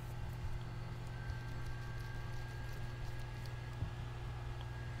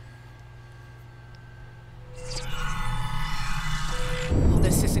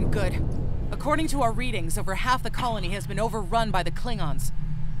 This isn't good. According to our readings, over half the colony has been overrun by the Klingons.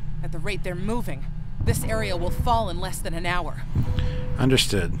 At the rate they're moving, this area will fall in less than an hour.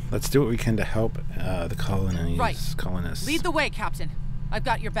 Understood. Let's do what we can to help the colonies. Right. Colonists. Lead the way, Captain. I've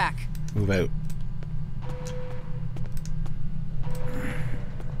got your back. Move out.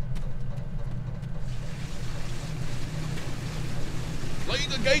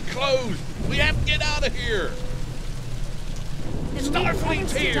 Leave the gate closed! We have to get out of here!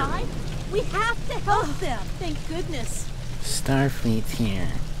 Starfleet's here! Die? We have to help them! Thank goodness. Starfleet's here.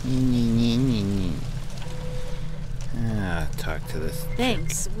 Talk to this.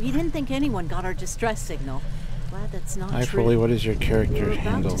 Thanks. We didn't think anyone got our distress signal. Glad that's not Hi, true. Foley. What is your character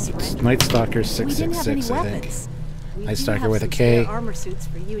handle? It's Night Stalker 666, I think. Night Stalker with a K. Armor suits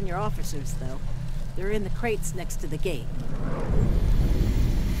for you and your officers, though. They're in the crates next to the gate.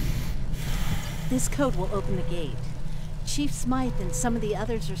 This code will open the gate. Chief Smythe and some of the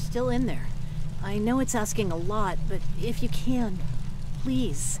others are still in there. I know it's asking a lot, but if you can,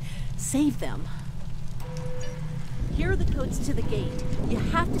 please, save them. Here are the codes to the gate. You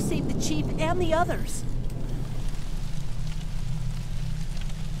have to save the Chief and the others.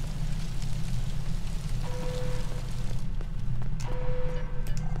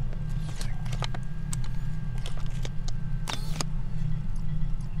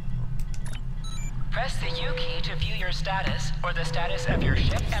 Press the U key to view your status or the status of your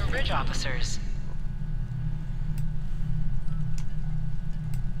ship and bridge officers.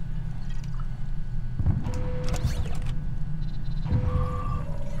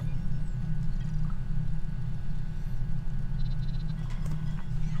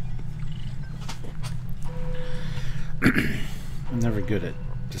 I'm never good at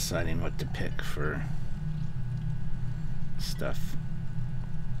deciding what to pick for stuff.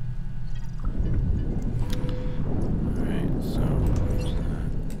 Alright, so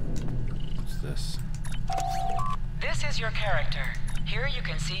what's this? This is your character. Here you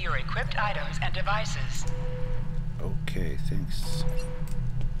can see your equipped items and devices. Okay, thanks.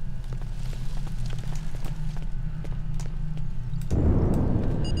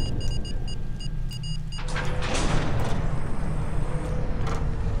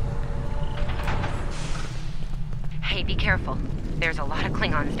 Hey, be careful. There's a lot of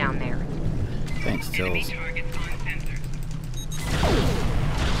Klingons down there. Thanks, Tills.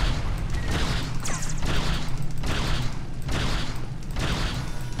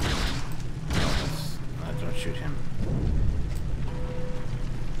 Don't shoot him.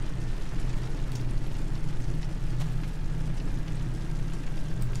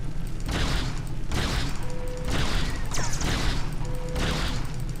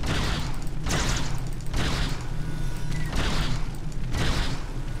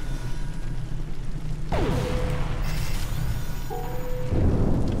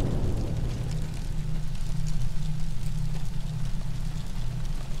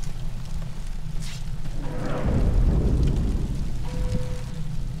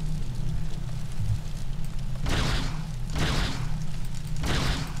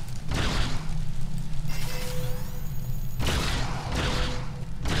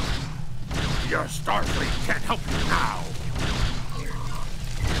 Your Starfleet can't help you now.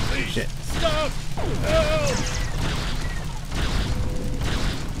 Please, shit. stop! Help!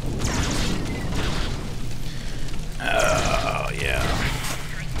 Oh, yeah.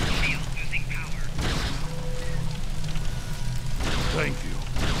 Thank you.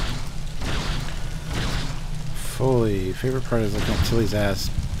 Foley. Favorite part is looking at Tilly's ass,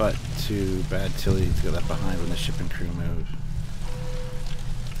 but too bad Tilly to get left behind when the ship and crew move.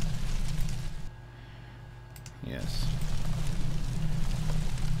 Yes.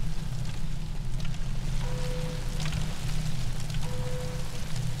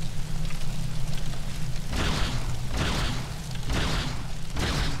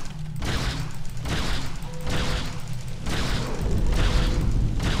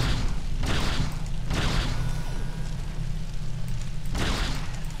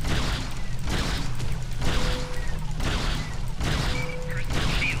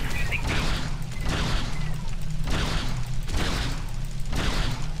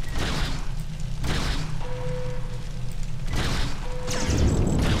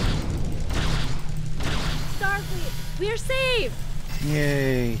 We're saved!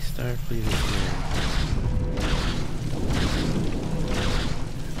 Yay, Starfleet is here.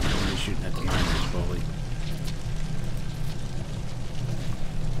 You're shooting at the miners, Foley.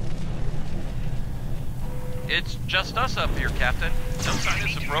 It's just us up here, Captain. No sign of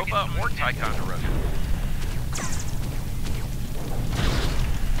Sabrova or Ticonderoga.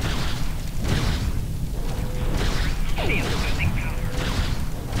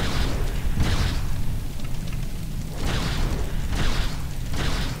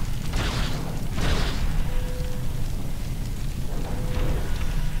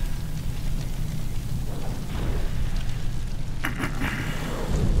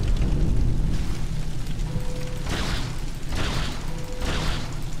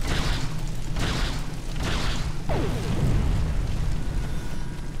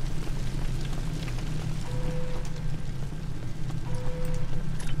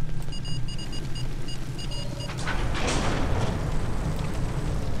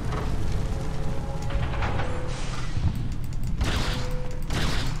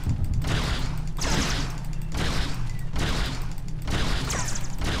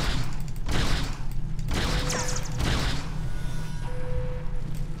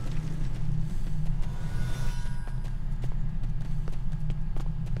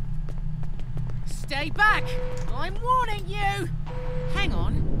 Stay back! I'm warning you! Hang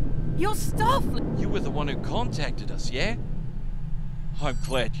on. You're Starfleet. You were the one who contacted us, yeah? I'm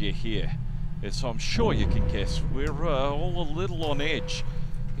glad you're here. As I'm sure you can guess, we're all a little on edge.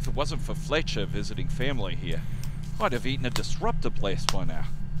 If it wasn't for Fletcher visiting family here, I'd have eaten a disruptor blast by now.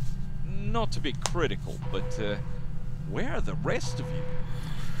 Not to be critical, but where are the rest of you?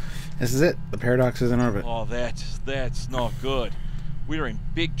 This is it. The Paradox is in orbit. Oh, that's not good. We're in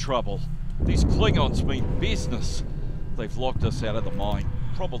big trouble. These Klingons mean business. They've locked us out of the mine.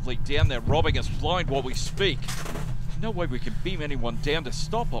 Probably down there robbing us blind while we speak. No way we can beam anyone down to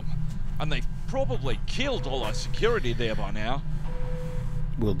stop them. And they've probably killed all our security there by now.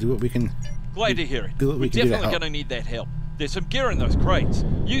 We'll do what we can. Glad to hear it. Do what we We're can do to definitely help. going to need that help. There's some gear in those crates.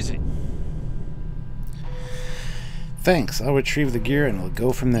 Use it. Thanks. I'll retrieve the gear and we'll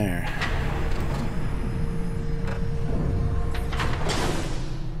go from there.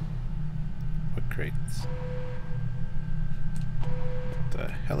 What crates? What the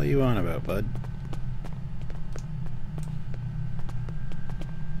hell are you on about, bud?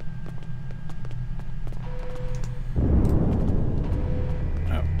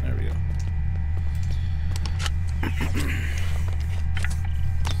 Oh, there we go.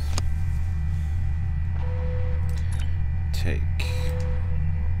 Take.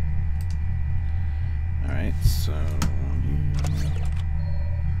 Alright, so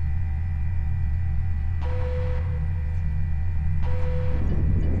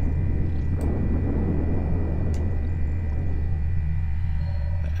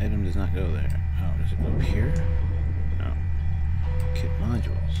Item does not go there. Oh, does it go up here? No. Kit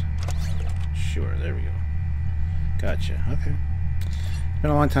modules. Sure, there we go. Gotcha. Okay. It's been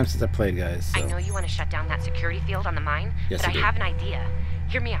a long time since I played, guys. So. I know you want to shut down that security field on the mine, Yes, but I do. have an idea.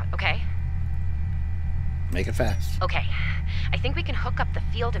 Hear me out, okay? Make it fast. Okay. I think we can hook up the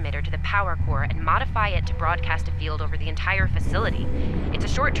field emitter to the power core and modify it to broadcast a field over the entire facility. It's a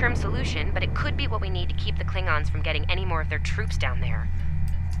short-term solution, but it could be what we need to keep the Klingons from getting any more of their troops down there.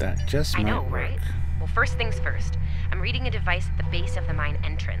 That just might I know, work. right? Well, first things first. I'm reading a device at the base of the mine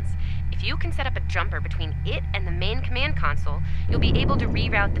entrance. If you can set up a jumper between it and the main command console, you'll be able to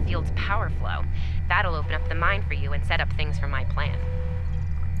reroute the field's power flow. That'll open up the mine for you and set up things for my plan.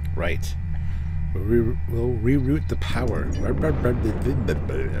 Right. We'll reroute the power.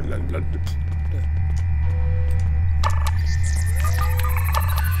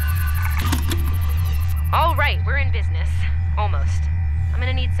 All right, we're in business. Almost. I'm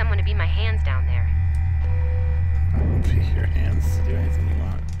gonna need someone to be my hands down there. Be your hands to do anything you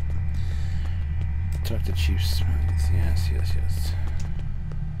want. Talk to Chief Smith. Yes, yes, yes.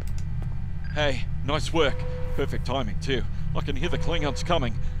 Hey, nice work. Perfect timing, too. I can hear the Klingons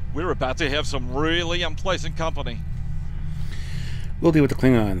coming. We're about to have some really unpleasant company. We'll deal with the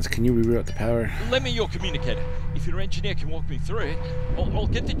Klingons. Can you reroute the power? Lend me your communicator. If your engineer can walk me through it, I'll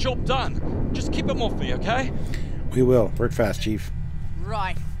get the job done. Just keep them off me, okay? We will. Work fast, Chief.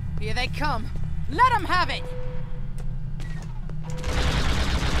 Right. Here they come. Let them have it!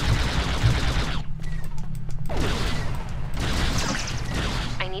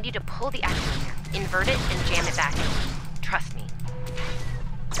 I need you to pull the actuator, invert it, and jam it back in. Trust me.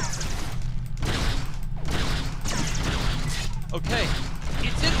 Okay,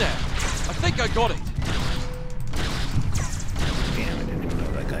 it's in there. I think I got it. Damn, I didn't even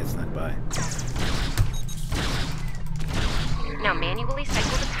know that guy snuck by. Now manually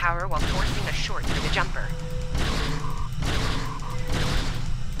cycle the power while forcing a short through the jumper.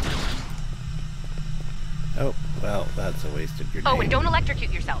 Oh, well, that's a wasted grenade. Oh, and don't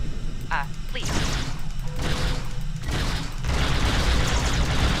electrocute yourself. Please.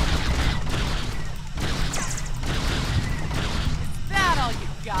 Is that all you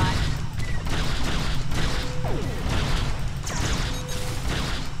got?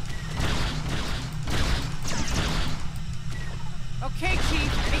 Okay,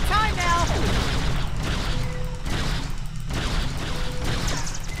 Chief. Anytime now.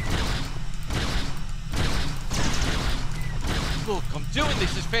 Look, I'm doing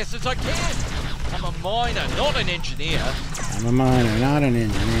this as fast as I can. I'm a miner, not an engineer. I'm a miner, not an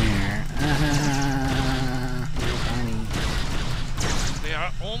engineer. You're funny. They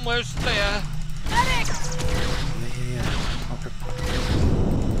are almost there. Yeah.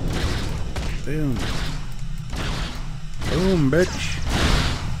 Boom. Boom, bitch.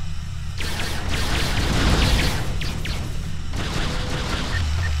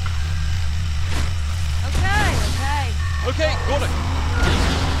 Okay, got it.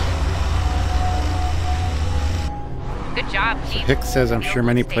 Good job, Chief. Hicks says, I'm sure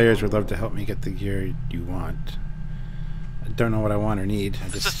many players would love to help me get the gear you want. I don't know what I want or need.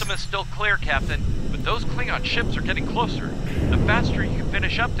 The system is still clear, Captain, but those Klingon ships are getting closer. The faster you can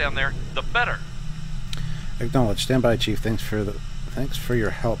finish up down there, the better. Acknowledge. Stand by, Chief. Thanks for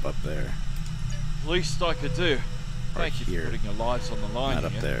your help up there. Least I could do. Thank you here. for putting your lives on the line. Not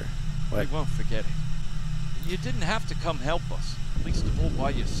up here. there. We What? won't forget it. You didn't have to come help us, least of all by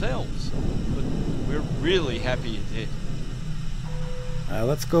yourselves. But we're really happy you did.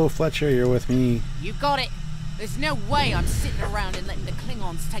 Let's go, Fletcher. You're with me. You got it. There's no way I'm sitting around and letting the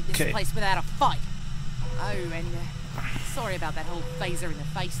Klingons take this Okay. place without a fight. Oh, and sorry about that whole phaser in the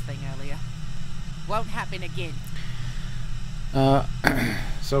face thing earlier. Won't happen again.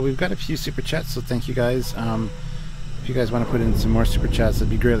 So we've got a few super chats, so thank you guys. If you guys want to put in some more super chats, that'd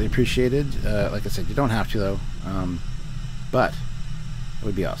be greatly appreciated. Like I said, you don't have to though, but it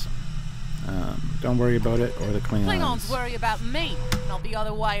would be awesome. Don't worry about it or the Klingons. Klingons worry about me, not the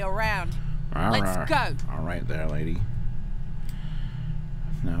other way around. Let's go. All right there, lady.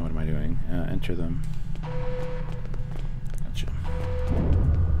 Now what am I doing? Enter them. Gotcha.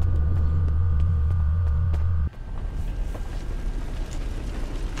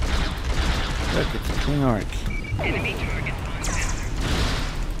 Look, it's a Klingon. Enemy target on sensor.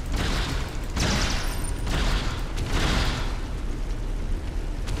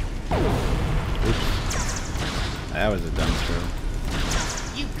 Oops. That was a dumb throw.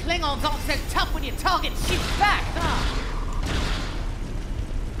 You Klingons aren't so tough when your target shoots back, huh?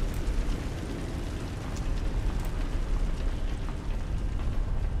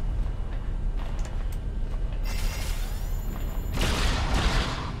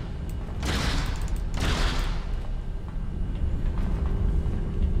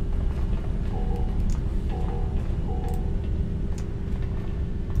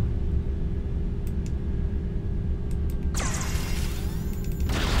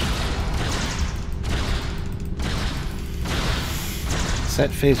 Set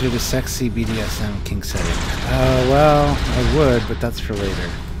phaser to sexy BDSM kink setting. Well, I would, but that's for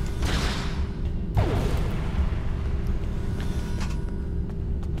later.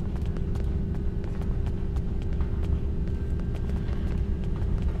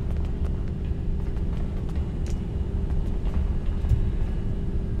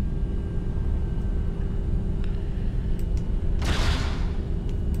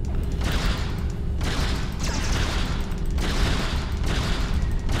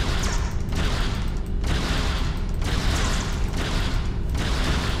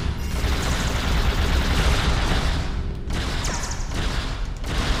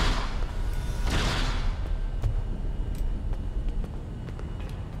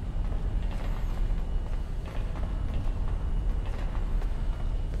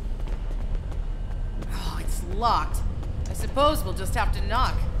 Locked. I suppose we'll just have to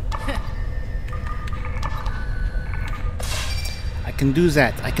knock. I can do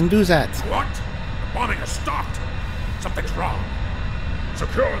that. I can do that. What? The bombing has stopped. Something's wrong.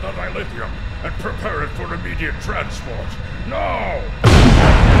 Secure the dilithium and prepare it for immediate transport. No!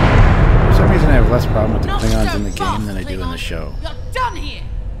 For some reason, I have less problem with the Klingons in the game than I do in the show. You're done here.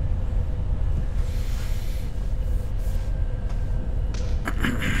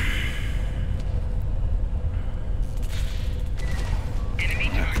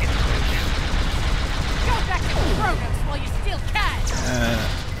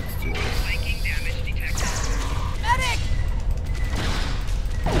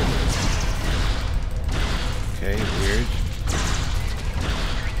 Okay, weird.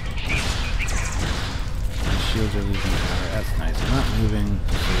 The shields are losing power. That's nice. I'm not moving.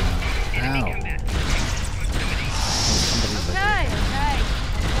 Ow. Okay.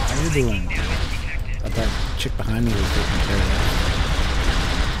 How are you doing? Thought that chick behind me was taking care of that.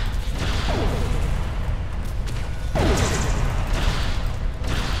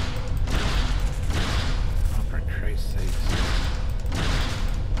 Oh, for Christ's sakes.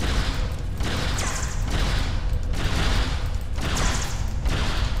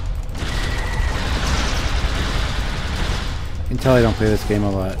 You can tell I don't play this game a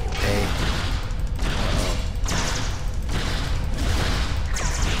lot. Hey.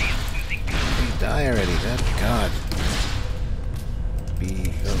 Die already, good God.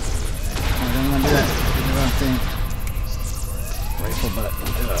 B. Oh, I don't want to do that. I did the wrong thing. Rifle butt.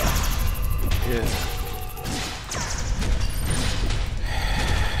 Yeah.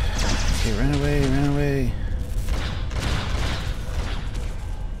 Okay, run away, run away.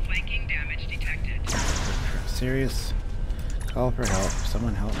 Flanking damage detected. Serious? Call for help.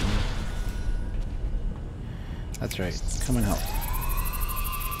 Someone help me. That's right. Come and help.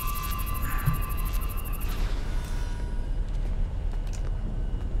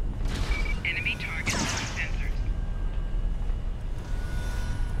 Enemy target sensors.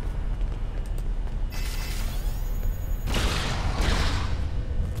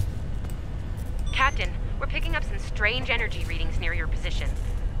 Captain, we're picking up some strange energy readings near your position.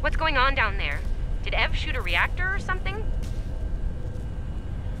 What's going on down there? Did Ev shoot a reactor or something?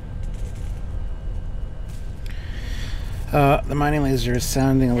 The mining laser is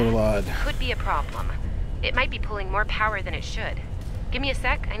sounding a little odd. Could be a problem. It might be pulling more power than it should. Give me a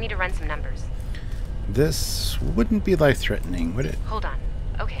sec, I need to run some numbers. This wouldn't be life-threatening, would it? Hold on.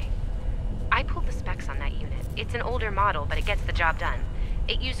 Okay. I pulled the specs on that unit. It's an older model, but it gets the job done.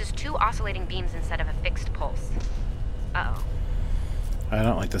 It uses 2 oscillating beams instead of a fixed pulse. Uh-oh. I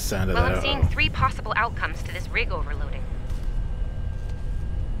don't like the sound of Well, that. I'm seeing 3 possible outcomes to this rig overloading.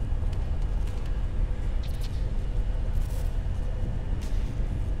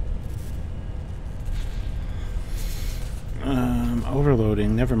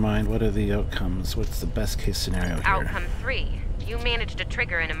 Overloading. Never mind. What are the outcomes? What's the best case scenario here? Outcome 3. You managed to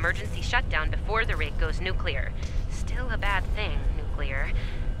trigger an emergency shutdown before the rig goes nuclear. Still a bad thing, nuclear.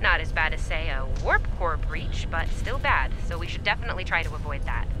 Not as bad as, say, a warp core breach, but still bad, so we should definitely try to avoid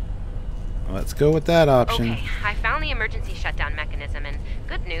that. Let's go with that option. Okay, I found the emergency shutdown mechanism, and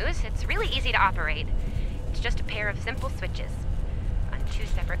good news, it's really easy to operate. It's just a pair of simple switches on 2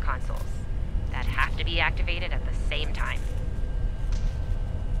 separate consoles that have to be activated at the same time.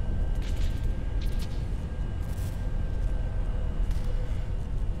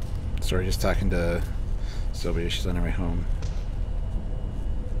 Sorry, just talking to Sylvia. She's on her way home.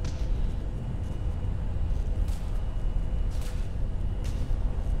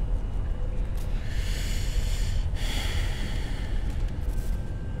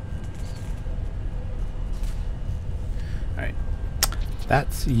 Alright.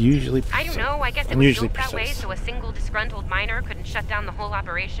 That's usually I don't know, I guess it was built that way so a single disgruntled miner couldn't shut down the whole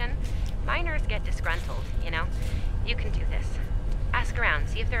operation. Miners get disgruntled, you know? You can do this. Ask around,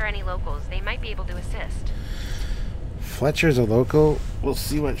 see if there are any locals. They might be able to assist. Fletcher's a local. We'll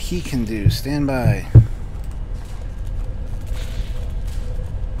see what he can do. Stand by.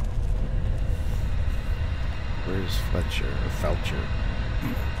 Where's Fletcher or Felcher?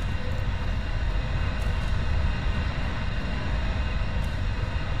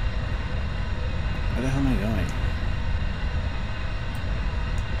 Where the hell am I going?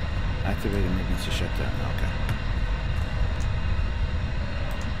 Activate emergency shutdown. Okay.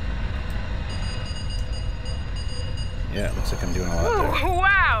 Yeah, it looks like I'm doing a lot there. Ooh,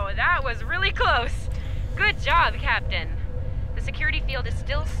 wow, that was really close. Good job, Captain. The security field is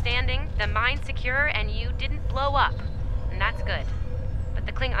still standing, the mine's secure, and you didn't blow up. And that's good. But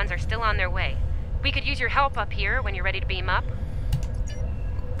the Klingons are still on their way. We could use your help up here when you're ready to beam up.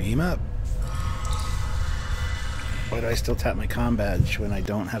 Beam up? Why do I still tap my comm badge when I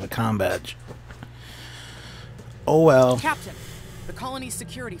don't have a comm badge? Oh well. Captain, the colony's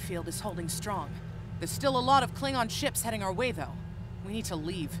security field is holding strong. There's still a lot of Klingon ships heading our way, though. We need to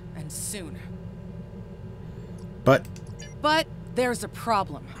leave, and soon. But there's a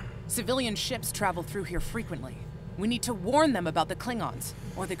problem. Civilian ships travel through here frequently. We need to warn them about the Klingons,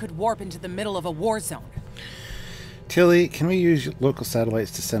 or they could warp into the middle of a war zone. Tilly, can we use local satellites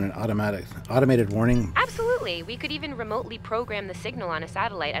to send an automated warning? Absolutely. We could even remotely program the signal on a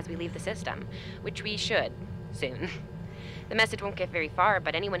satellite as we leave the system, which we should soon. The message won't get very far,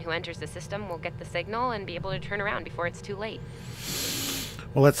 but anyone who enters the system will get the signal and be able to turn around before it's too late.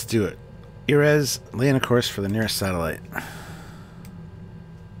 Well, let's do it. Irez, lay in a course for the nearest satellite.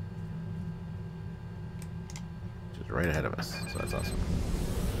 Just right ahead of us, so that's awesome.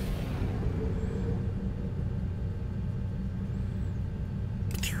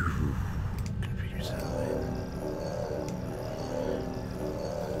 Computer satellite.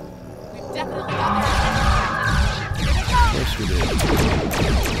 We've definitely got their attention, Captain. Of course we did.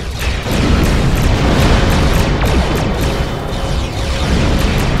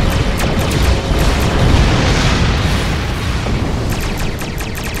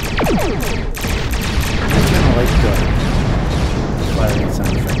 I like the firing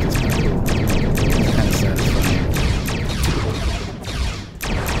sound effect. It's kind of cool. It's kind of satisfying.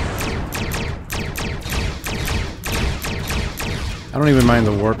 I don't even mind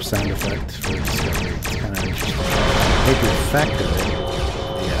the warp sound effect for Discovery. It's kind of interesting. I hate the effect of it.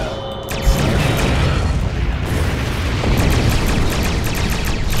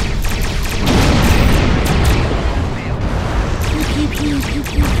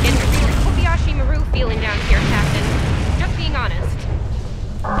 It's real Kobayashi Maru feeling down here, Captain. Just being honest.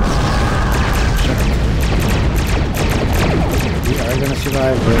 We are going to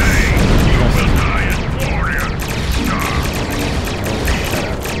survive this.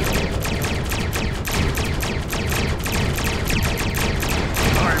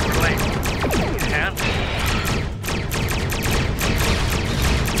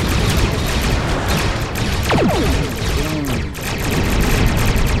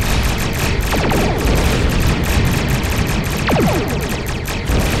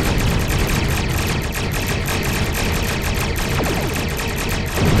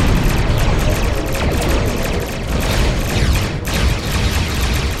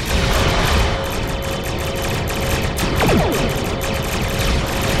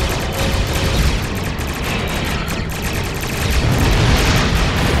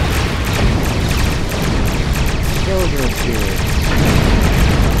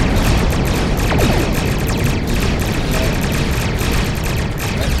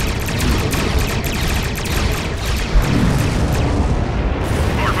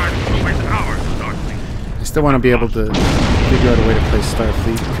 Still want to be able to figure out a way to play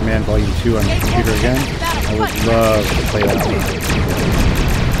Starfleet Command Volume 2 on the computer again. I would love to play that one.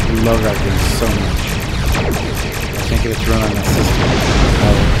 I love that game so much. I can't get it to run on that system.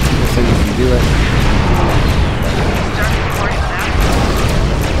 I say you can do it.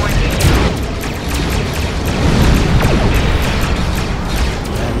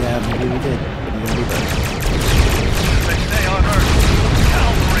 Yeah, maybe we did. But we're going to do that. They stay on Earth.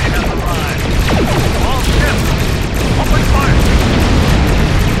 Cavalry has arrived. All ships, open fire!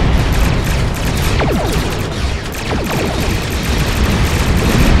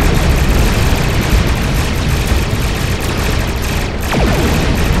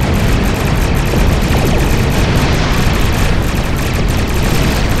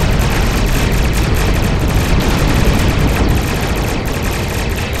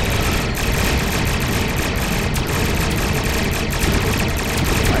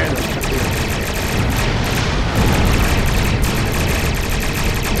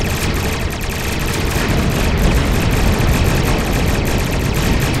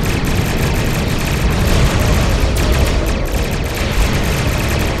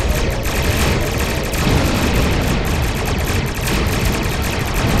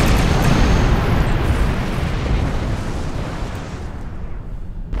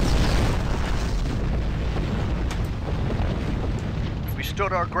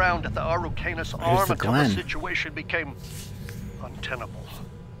 stood our ground at the Araucanus arm the until Glen? the situation became untenable.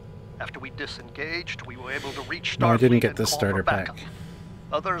 After we disengaged, we were able to reach Starfleet No, I didn't get and this call starter for backup. pack.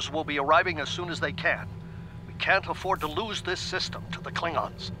 Others will be arriving as soon as they can. We can't afford to lose this system to the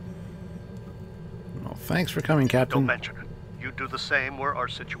Klingons. Well, thanks for coming, Captain. Don't mention it. You'd do the same were our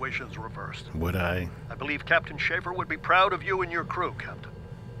situations reversed. Would I? I believe Captain Schaefer would be proud of you and your crew, Captain.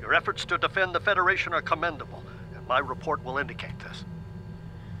 Your efforts to defend the Federation are commendable, and my report will indicate this.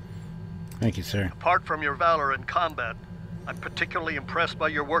 Thank you, sir. Apart from your valor in combat, I'm particularly impressed by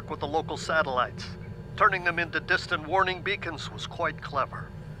your work with the local satellites. Turning them into distant warning beacons was quite clever.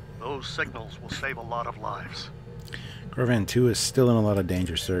 Those signals will save a lot of lives. Corvan 2 is still in a lot of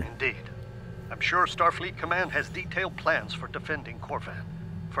danger, sir. Indeed. I'm sure Starfleet Command has detailed plans for defending Corvan.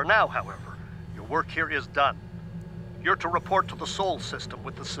 For now, however, your work here is done. You're to report to the Sol system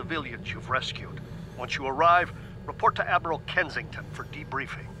with the civilians you've rescued. Once you arrive, report to Admiral Kensington for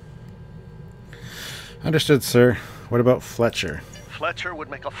debriefing. Understood, sir. What about Fletcher? Fletcher would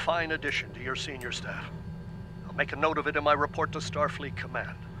make a fine addition to your senior staff. I'll make a note of it in my report to Starfleet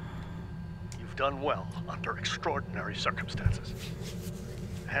Command. You've done well under extraordinary circumstances.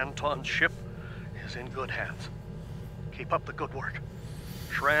 Anton's ship is in good hands. Keep up the good work.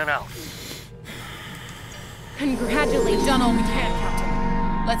 Shran out. Congratulations. We've done all we can,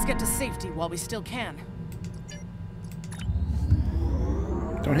 Captain. Let's get to safety while we still can.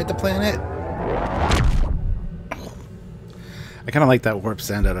 Don't hit the planet. I kind of like that warp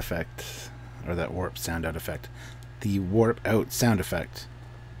sound out effect. Or that warp sound out effect. The warp out sound effect.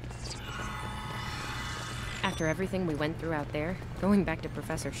 After everything we went through out there, going back to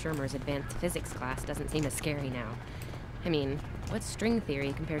Professor Shermer's advanced physics class doesn't seem as scary now. I mean, what's string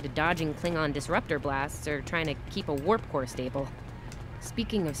theory compared to dodging Klingon disruptor blasts or trying to keep a warp core stable?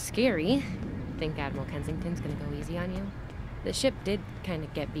 Speaking of scary, think Admiral Kensington's gonna go easy on you? The ship did kind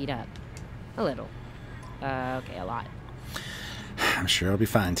of get beat up. A little. Okay, a lot. I'm sure it'll be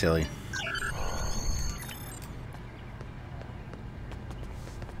fine, Tilly.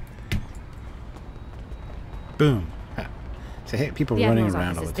 Boom. So, hey, people The running Admiral's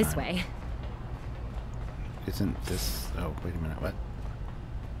around all office the is time. this way. Isn't this... Oh, wait a minute. What?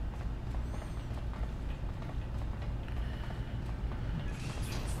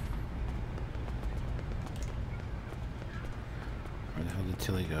 Where the hell did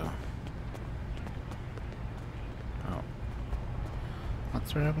Tilly go? Oh.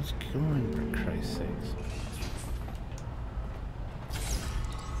 That's where I was going, for Christ's sakes.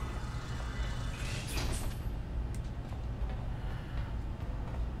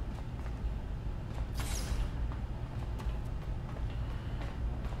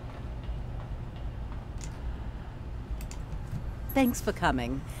 Thanks for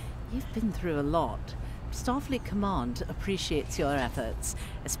coming. You've been through a lot. Starfleet Command appreciates your efforts,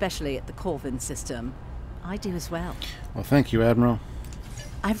 especially at the Corvin system. I do as well. Well, thank you, Admiral.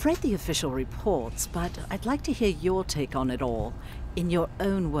 I've read the official reports, but I'd like to hear your take on it all, in your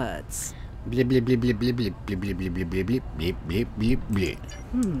own words. Blip, blip, blip, blip, blip, blip, blip, blip, blip, blip, blip, blip, blip, blip, blip.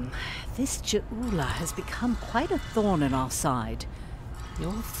 This Ju'ula has become quite a thorn in our side.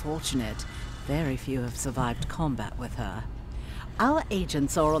 You're fortunate. Very few have survived combat with her. Our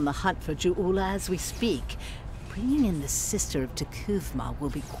agents are on the hunt for Ju'ula as we speak. Bringing in the sister of T'Kuvma will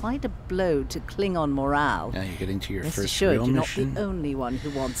be quite a blow to Klingon morale. Now you're getting to your Rest first assured, real you're mission. not the only one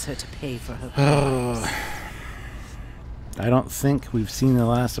who wants her to pay for her Oh, crimes. I don't think we've seen the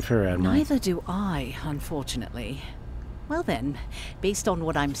last of her, Admiral. Neither do I, unfortunately. Well then, based on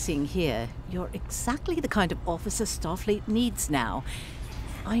what I'm seeing here, you're exactly the kind of officer Starfleet needs now.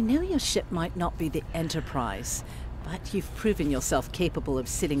 I know your ship might not be the Enterprise, but you've proven yourself capable of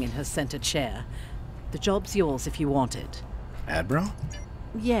sitting in her center chair. The job's yours if you want it. Admiral?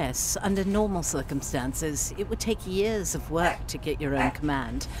 Yes, under normal circumstances, it would take years of work to get your own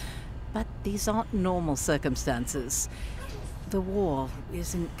command. But these aren't normal circumstances. The war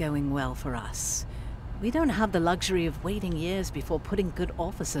isn't going well for us. We don't have the luxury of waiting years before putting good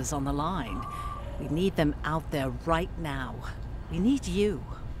officers on the line. We need them out there right now. We need you.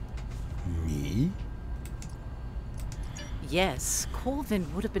 Me? Yes,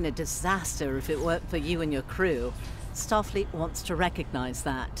 Corvin would have been a disaster if it weren't for you and your crew. Starfleet wants to recognize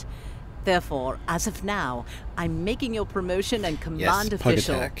that. Therefore, as of now, I'm making your promotion and command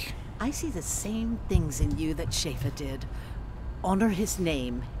official. Attack. I see the same things in you that Schaefer did. Honor his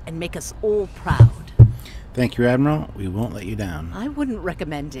name and make us all proud. Thank you, Admiral. We won't let you down. I wouldn't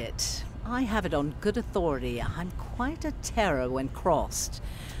recommend it. I have it on good authority. I'm quite a terror when crossed.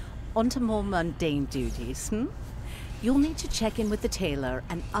 On to more mundane duties, You'll need to check in with the tailor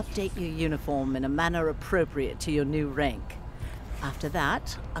and update your uniform in a manner appropriate to your new rank. After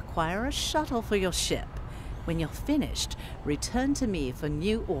that, acquire a shuttle for your ship. When you're finished, return to me for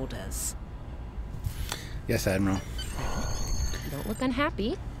new orders. Yes, Admiral. You don't look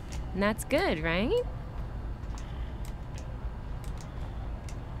unhappy. And that's good, right?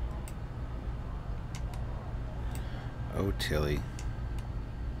 Oh, Tilly.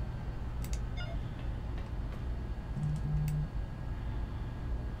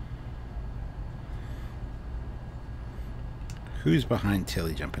 Who's behind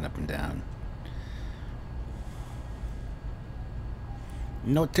Tilly jumping up and down?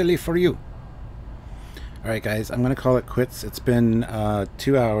 No Tilly for you. Alright guys, I'm going to call it quits. It's been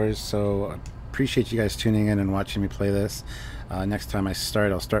 2 hours, so I appreciate you guys tuning in and watching me play this. Next time I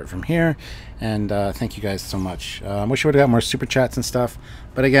start, I'll start from here. And thank you guys so much. I wish I would have got more super chats and stuff.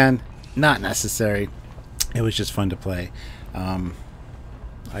 But again, not necessary. It was just fun to play.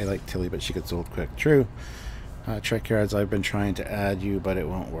 I like Tilly, but she gets old quick. True. Trekyards, I've been trying to add you, but it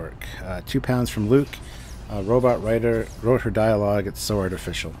won't work. 2 pounds from Luke. Robot writer wrote her dialogue. It's so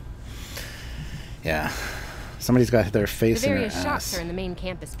artificial. Yeah. Somebody's got their face the in her various ass. shops are in the main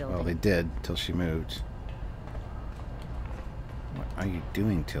campus building. Well, they did, till she moved. What are you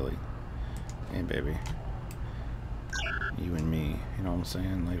doing, Tilly? Hey, baby. You and me. You know what I'm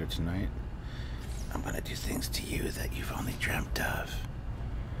saying? Later tonight, I'm gonna do things to you that you've only dreamt of.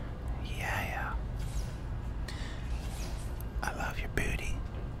 Yeah. I love your booty.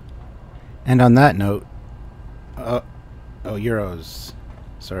 And on that note, oh, Euros.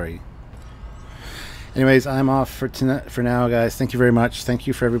 Sorry. Anyways, I'm off for now, guys. Thank you very much. Thank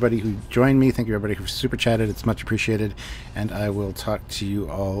you for everybody who joined me. Thank you everybody who super chatted. It's much appreciated. And I will talk to you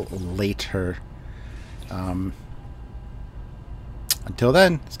all later. Until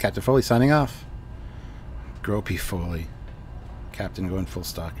then, it's Captain Foley signing off. Gropey Foley. Captain going full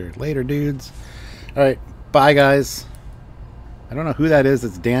stalker. Later, dudes. Alright, bye, guys. I don't know who that is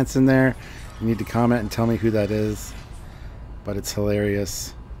that's dancing there. You need to comment and tell me who that is. But it's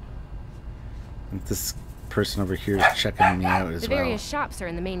hilarious. And this person over here is checking me out as well. The various shops are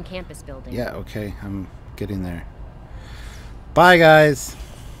in the main campus building. Yeah, okay. I'm getting there. Bye, guys.